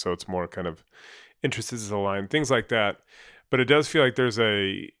back end. So it's more kind of interests is aligned, things like that. But it does feel like there's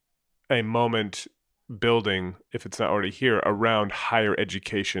a moment building, if it's not already here, around higher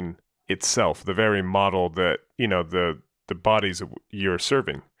education itself, the very model that, the bodies you're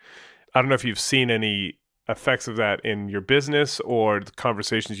serving. I don't know if you've seen any effects of that in your business or the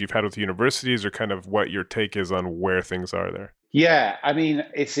conversations you've had with universities, or kind of what your take is on where things are there. Yeah, I mean,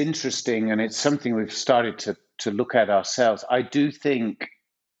 it's interesting, and it's something we've started to look at ourselves. I do think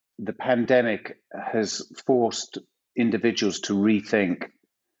the pandemic has forced individuals to rethink,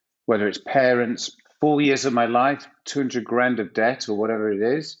 whether it's parents, 4 years of my life, 200 grand of debt or whatever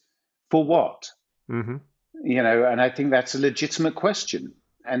it is, for what? Mm-hmm. And I think that's a legitimate question.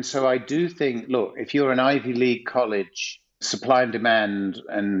 And so I do think, look, if you're an Ivy League college, supply and demand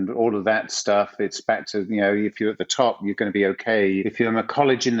and all of that stuff, it's back to, if you're at the top, you're going to be okay. If you're in a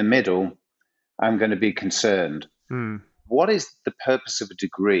college in the middle, I'm going to be concerned. What is the purpose of a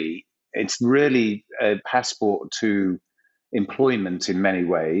degree? It's really a passport to employment in many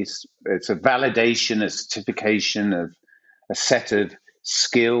ways. It's a validation, a certification of a set of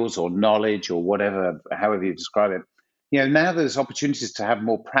skills or knowledge or whatever, however you describe it. Now there's opportunities to have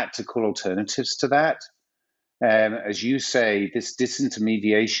more practical alternatives to that. As you say, this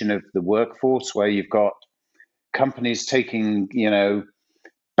disintermediation of the workforce, where you've got companies taking,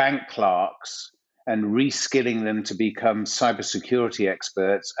 bank clerks and reskilling them to become cybersecurity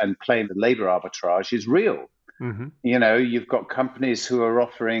experts and playing the labor arbitrage is real. Mm-hmm. You've got companies who are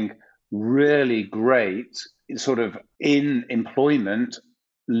offering really great sort of in employment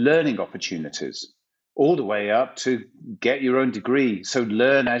learning opportunities, all the way up to get your own degree. So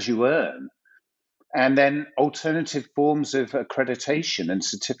learn as you earn. And then alternative forms of accreditation and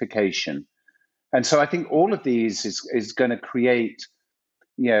certification. And so I think all of these is going to create,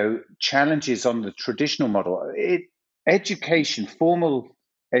 challenges on the traditional model. Education, formal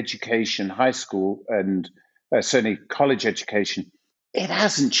education, high school, and certainly college education, it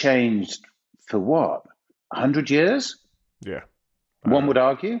hasn't changed for what, 100 years? Yeah. One would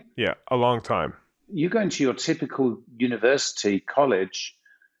argue. Yeah, a long time. You go into your typical university, college,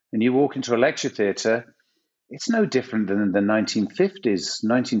 and you walk into a lecture theatre, it's no different than the 1950s,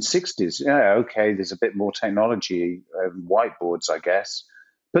 1960s. Yeah, okay, there's a bit more technology, whiteboards, I guess.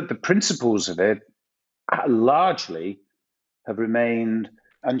 But the principles of it largely have remained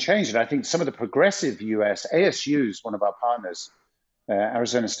unchanged. And I think some of the progressive US, ASU is one of our partners,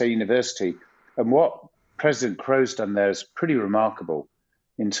 Arizona State University, and what President Crow's done there is pretty remarkable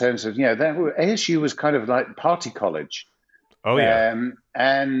in terms of, ASU was kind of like party college. Oh, yeah.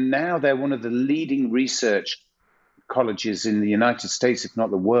 And now they're one of the leading research colleges in the United States, if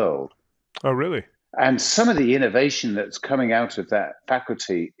not the world. Oh, really? And some of the innovation that's coming out of that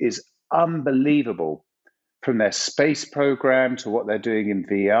faculty is unbelievable, from their space program to what they're doing in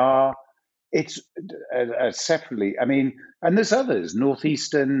VR. It's separately, and there's others,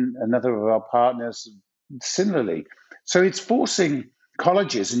 Northeastern, another of our partners, similarly. So it's forcing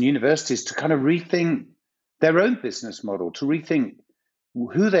colleges and universities to kind of rethink their own business model, to rethink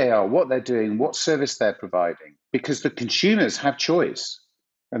who they are, what they're doing, what service they're providing, because the consumers have choice,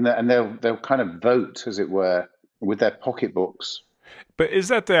 and they'll kind of vote, as it were, with their pocketbooks. But is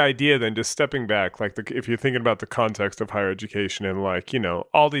that the idea then, just stepping back, like if you're thinking about the context of higher education and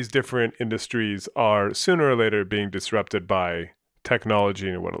all these different industries are sooner or later being disrupted by technology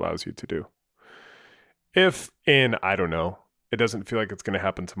and what it allows you to do. If in, I don't know, it doesn't feel like it's going to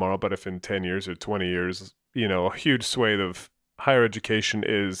happen tomorrow, but if in 10 years or 20 years, a huge swathe of higher education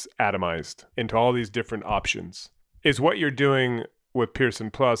is atomized into all these different options, is what you're doing with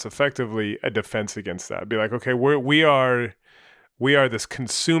Pearson Plus effectively a defense against that? Be like, okay, we are this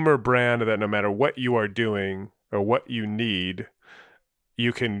consumer brand that no matter what you are doing or what you need,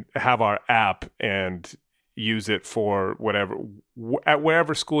 you can have our app and use it for whatever, at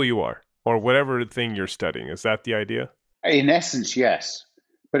wherever school you are or whatever thing you're studying. Is that the idea? In essence, yes.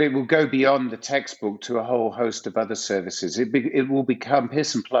 But it will go beyond the textbook to a whole host of other services. It will become,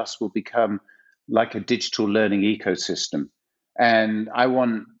 Pearson Plus will become like a digital learning ecosystem. And I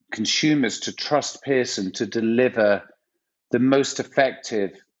want consumers to trust Pearson to deliver the most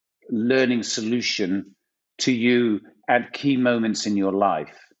effective learning solution to you at key moments in your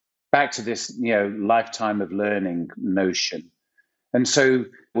life. Back to this, lifetime of learning notion. And so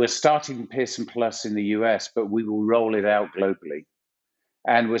we're starting Pearson Plus in the US, but we will roll it out globally.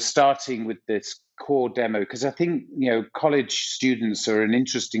 And we're starting with this core demo because I think, college students are an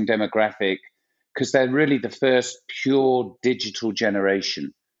interesting demographic because they're really the first pure digital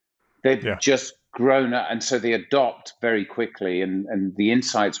generation. They've just grown up, and so they adopt very quickly. And the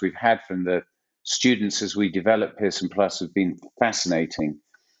insights we've had from the students as we develop Pearson Plus have been fascinating.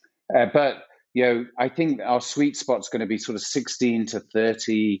 But I think our sweet spot's going to be sort of 16 to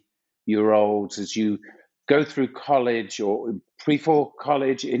 30-year-olds as you go through college or before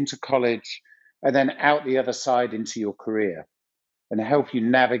college, into college, and then out the other side into your career, and help you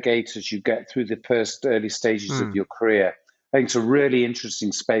navigate as you get through the first early stages of your career. I think it's a really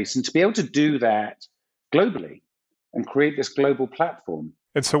interesting space. And to be able to do that globally and create this global platform.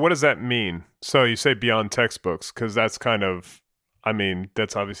 And so what does that mean? So you say beyond textbooks, because that's kind of,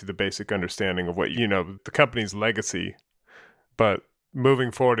 that's obviously the basic understanding of what, the company's legacy. But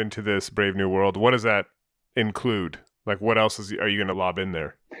moving forward into this brave new world, what does that include? Like, what else are you going to lob in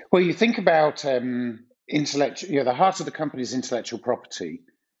there? Well, you think about intellectual, the heart of the company's intellectual property.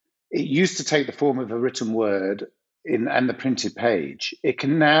 It used to take the form of a written word and the printed page. It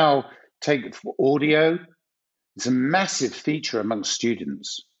can now take audio. It's a massive feature amongst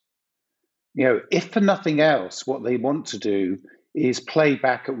students. If for nothing else, what they want to do is play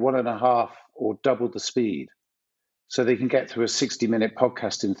back at 1.5 or double the speed so they can get through a 60-minute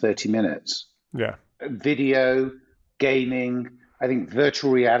podcast in 30 minutes. Yeah. Video, gaming, I think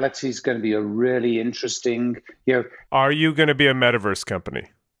virtual reality is going to be a really interesting, Are you going to be a metaverse company?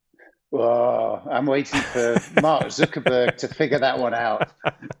 Oh, I'm waiting for Mark Zuckerberg to figure that one out.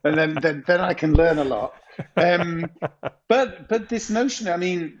 And then I can learn a lot. But this notion,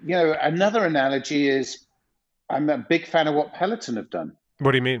 another analogy is I'm a big fan of what Peloton have done.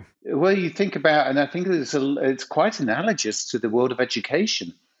 What do you mean? Well, you think about, and I think it's quite analogous to the world of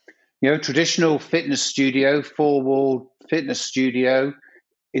education. Traditional fitness studio, 4-wall fitness studio,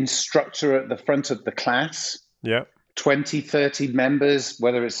 instructor at the front of the class. Yeah. 20, 30 members,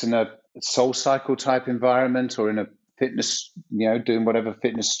 whether it's in a Soul Cycle type environment or in a fitness, doing whatever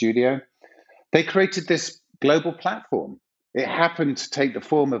fitness studio. They created this global platform. It happened to take the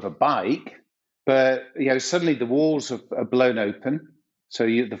form of a bike, but suddenly the walls are blown open. So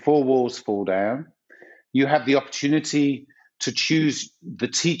the 4 walls fall down. You have the opportunity to choose the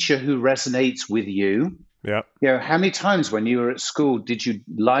teacher who resonates with you. Yeah. How many times when you were at school did you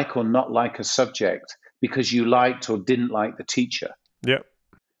like or not like a subject because you liked or didn't like the teacher? Yeah.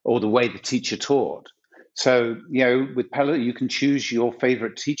 Or the way the teacher taught? So, with Peloton, you can choose your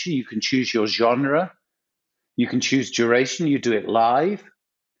favorite teacher. You can choose your genre. You can choose duration. You do it live.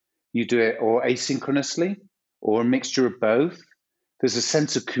 You do it or asynchronously or a mixture of both. There's a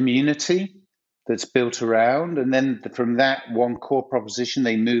sense of community that's built around. And then from that one core proposition,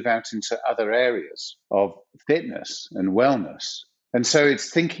 they move out into other areas of fitness and wellness. And so it's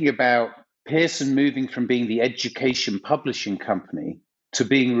thinking about Pearson moving from being the education publishing company to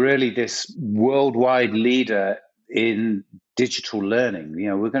being really this worldwide leader in digital learning.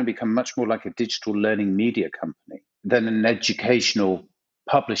 We're going to become much more like a digital learning media company than an educational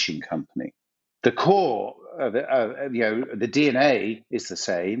publishing company. The core, the DNA is the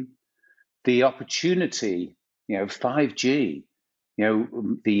same. The opportunity, 5G,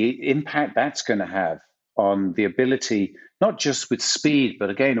 the impact that's going to have on the ability, not just with speed, but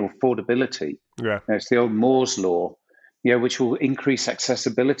again, affordability. Yeah. It's the old Moore's law, which will increase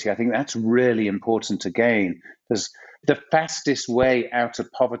accessibility. I think that's really important to gain. There's the fastest way out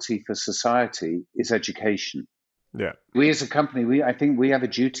of poverty for society is education. Yeah. We as a company, I think we have a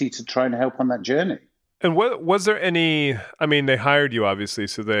duty to try and help on that journey. And what was there any, they hired you obviously,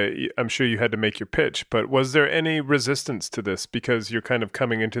 so I'm sure you had to make your pitch, but was there any resistance to this because you're kind of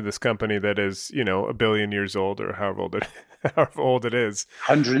coming into this company that is, 1 billion years old or however old it is?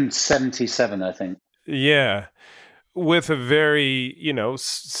 177, I think. Yeah. With a very,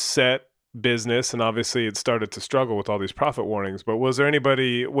 set business, and obviously it started to struggle with all these profit warnings, but was there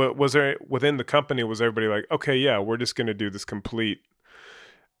anybody, was there within the company, was everybody like, okay, yeah, we're just going to do this complete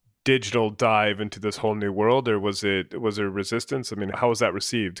digital dive into this whole new world, or was there resistance? How was that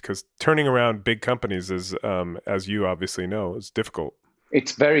received? Because turning around big companies is, as you obviously know, is difficult.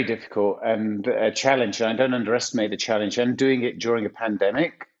 It's very difficult and a challenge. And I don't underestimate the challenge. And doing it during a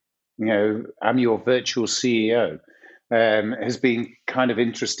pandemic, I'm your virtual CEO, has been kind of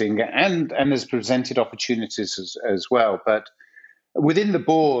interesting and has presented opportunities as well. But Within the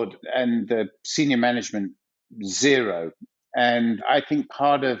board and the senior management, zero. And I think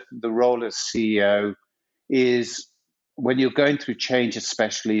part of the role as CEO is, when you're going through change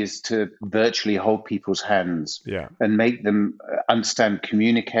especially, is to virtually hold people's hands and make them understand,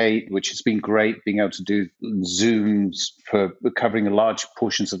 communicate, which has been great, being able to do Zooms for covering large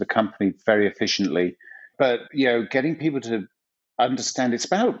portions of the company very efficiently. But, getting people to understand, it's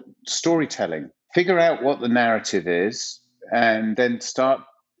about storytelling. Figure out what the narrative is and then start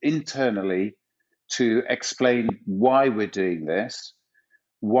internally to explain why we're doing this,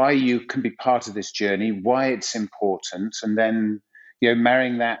 why you can be part of this journey, why it's important, and then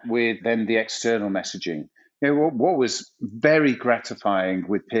marrying that with then the external messaging. What was very gratifying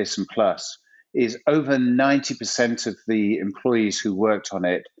with Pearson Plus is over 90% of the employees who worked on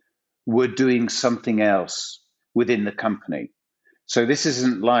it were doing something else within the company. So this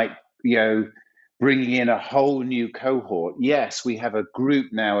isn't like bringing in a whole new cohort. Yes, we have a group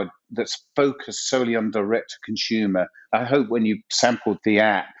now that's focused solely on direct to consumer. I hope when you sampled the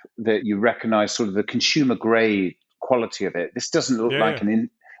app that you recognize sort of the consumer grade quality of it. This doesn't look like an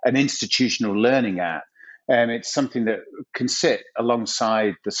institutional learning app. It's something that can sit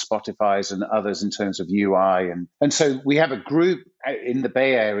alongside the Spotifys and others in terms of UI. And so we have a group in the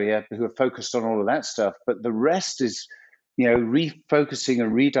Bay Area who are focused on all of that stuff, but the rest is refocusing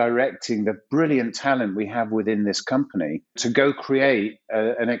and redirecting the brilliant talent we have within this company to go create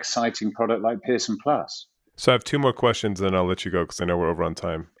an exciting product like Pearson Plus. So I have two more questions, and I'll let you go because I know we're over on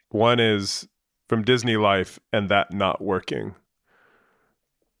time. One is from Disney Life and that not working.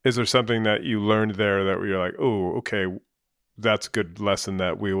 Is there something that you learned there that you're like, oh, okay, that's a good lesson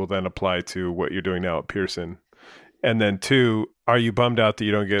that we will then apply to what you're doing now at Pearson? And then two, are you bummed out that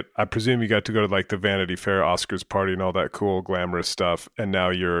you don't get, I presume you got to go to like the Vanity Fair Oscars party and all that cool glamorous stuff, and now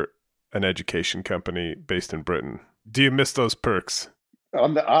you're an education company based in Britain. Do you miss those perks?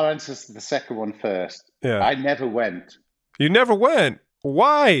 I'll answer the second one first. Yeah. I never went. You never went?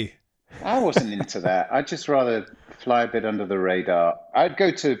 Why? I wasn't into that. I'd just rather fly a bit under the radar. I'd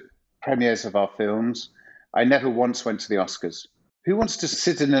go to premieres of our films. I never once went to the Oscars. Who wants to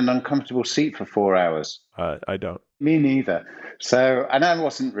sit in an uncomfortable seat for 4 hours? I don't. Me neither. So, and I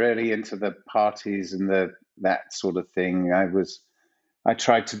wasn't really into the parties and that sort of thing. I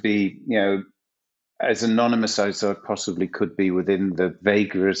tried to be, as anonymous as I possibly could be within the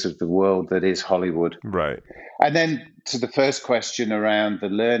vagaries of the world that is Hollywood. Right. And then to the first question around the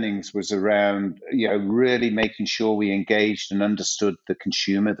learnings was around, really making sure we engaged and understood the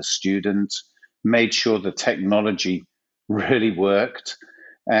consumer, the student, made sure the technology really worked.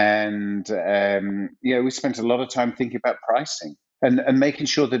 And, we spent a lot of time thinking about pricing and making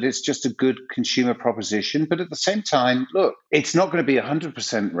sure that it's just a good consumer proposition. But at the same time, look, it's not going to be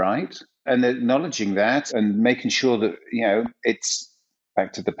 100% right. And acknowledging that and making sure that, it's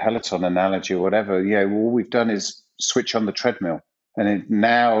back to the Peloton analogy or whatever, all we've done is switch on the treadmill. And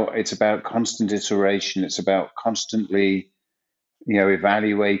now it's about constant iteration. It's about constantly,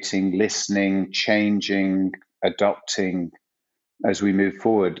 evaluating, listening, changing, adopting as we move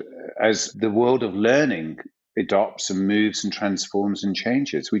forward. As the world of learning adopts and moves and transforms and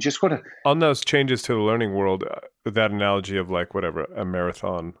changes, we just got to... On those changes to the learning world, that analogy of like whatever, a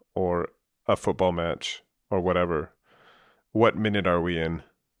marathon or a football match or whatever, what minute are we in?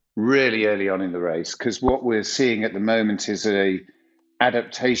 Really early on in the race, because what we're seeing at the moment is a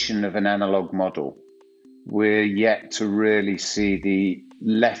adaptation of an analog model. We're yet to really see the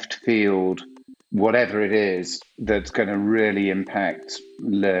left field, whatever it is, that's going to really impact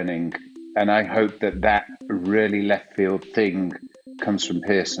learning. And I hope that really left field thing comes from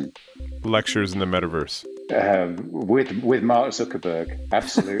Pearson. Lectures in the metaverse. With Mark Zuckerberg,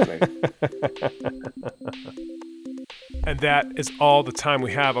 absolutely. And that is all the time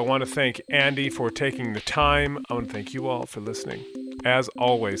we have. I want to thank Andy for taking the time. I want to thank you all for listening. As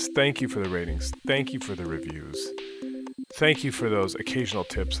always, thank you for the ratings. Thank you for the reviews. Thank you for those occasional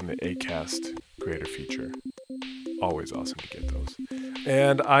tips in the Acast creator feature. Always awesome to get those.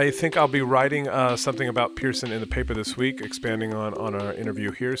 And I think I'll be writing something about Pearson in the paper this week, expanding on our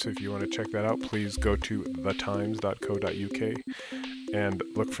interview here. So if you want to check that out, please go to thetimes.co.uk and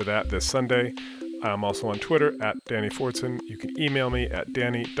look for that this Sunday. I'm also on Twitter at Danny Fortson. You can email me at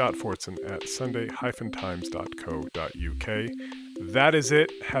danny.fortson@sunday-times.co.uk. That is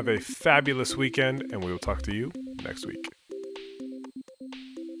it. Have a fabulous weekend, and we will talk to you next week.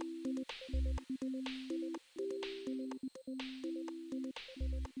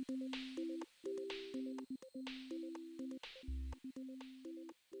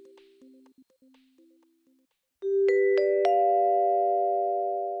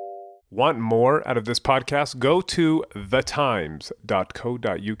 Want more out of this podcast? Go to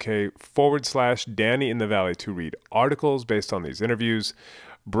thetimes.co.uk/Danny in the Valley to read articles based on these interviews,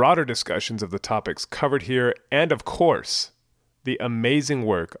 broader discussions of the topics covered here, and of course, the amazing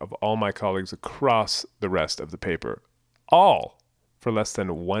work of all my colleagues across the rest of the paper, all for less than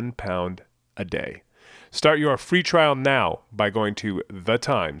 £1 a day. Start your free trial now by going to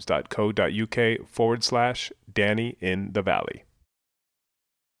thetimes.co.uk/Danny in the Valley.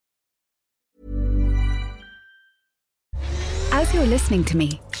 As you're listening to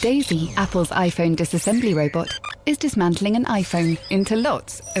me, Daisy, Apple's iPhone disassembly robot, is dismantling an iPhone into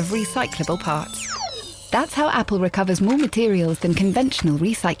lots of recyclable parts. That's how Apple recovers more materials than conventional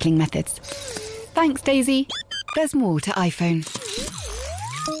recycling methods. Thanks, Daisy. There's more to iPhone.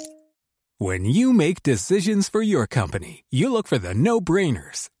 When you make decisions for your company, you look for the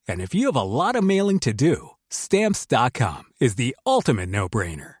no-brainers. And if you have a lot of mailing to do, Stamps.com is the ultimate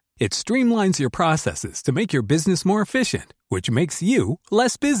no-brainer. It streamlines your processes to make your business more efficient, which makes you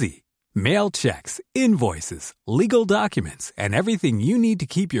less busy. Mail checks, invoices, legal documents, and everything you need to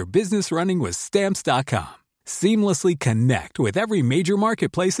keep your business running with Stamps.com. Seamlessly connect with every major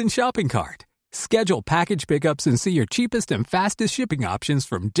marketplace and shopping cart. Schedule package pickups and see your cheapest and fastest shipping options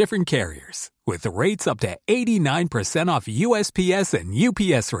from different carriers, with rates up to 89% off USPS and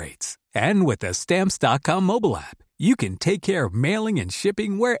UPS rates. And with the Stamps.com mobile app, you can take care of mailing and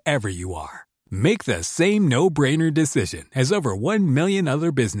shipping wherever you are. Make the same no-brainer decision as over 1 million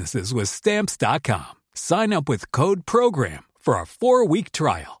other businesses with Stamps.com. Sign up with code PROGRAM for a 4-week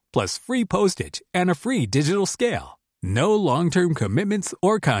trial, plus free postage and a free digital scale. No long-term commitments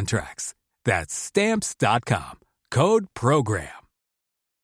or contracts. That's Stamps.com. Code PROGRAM.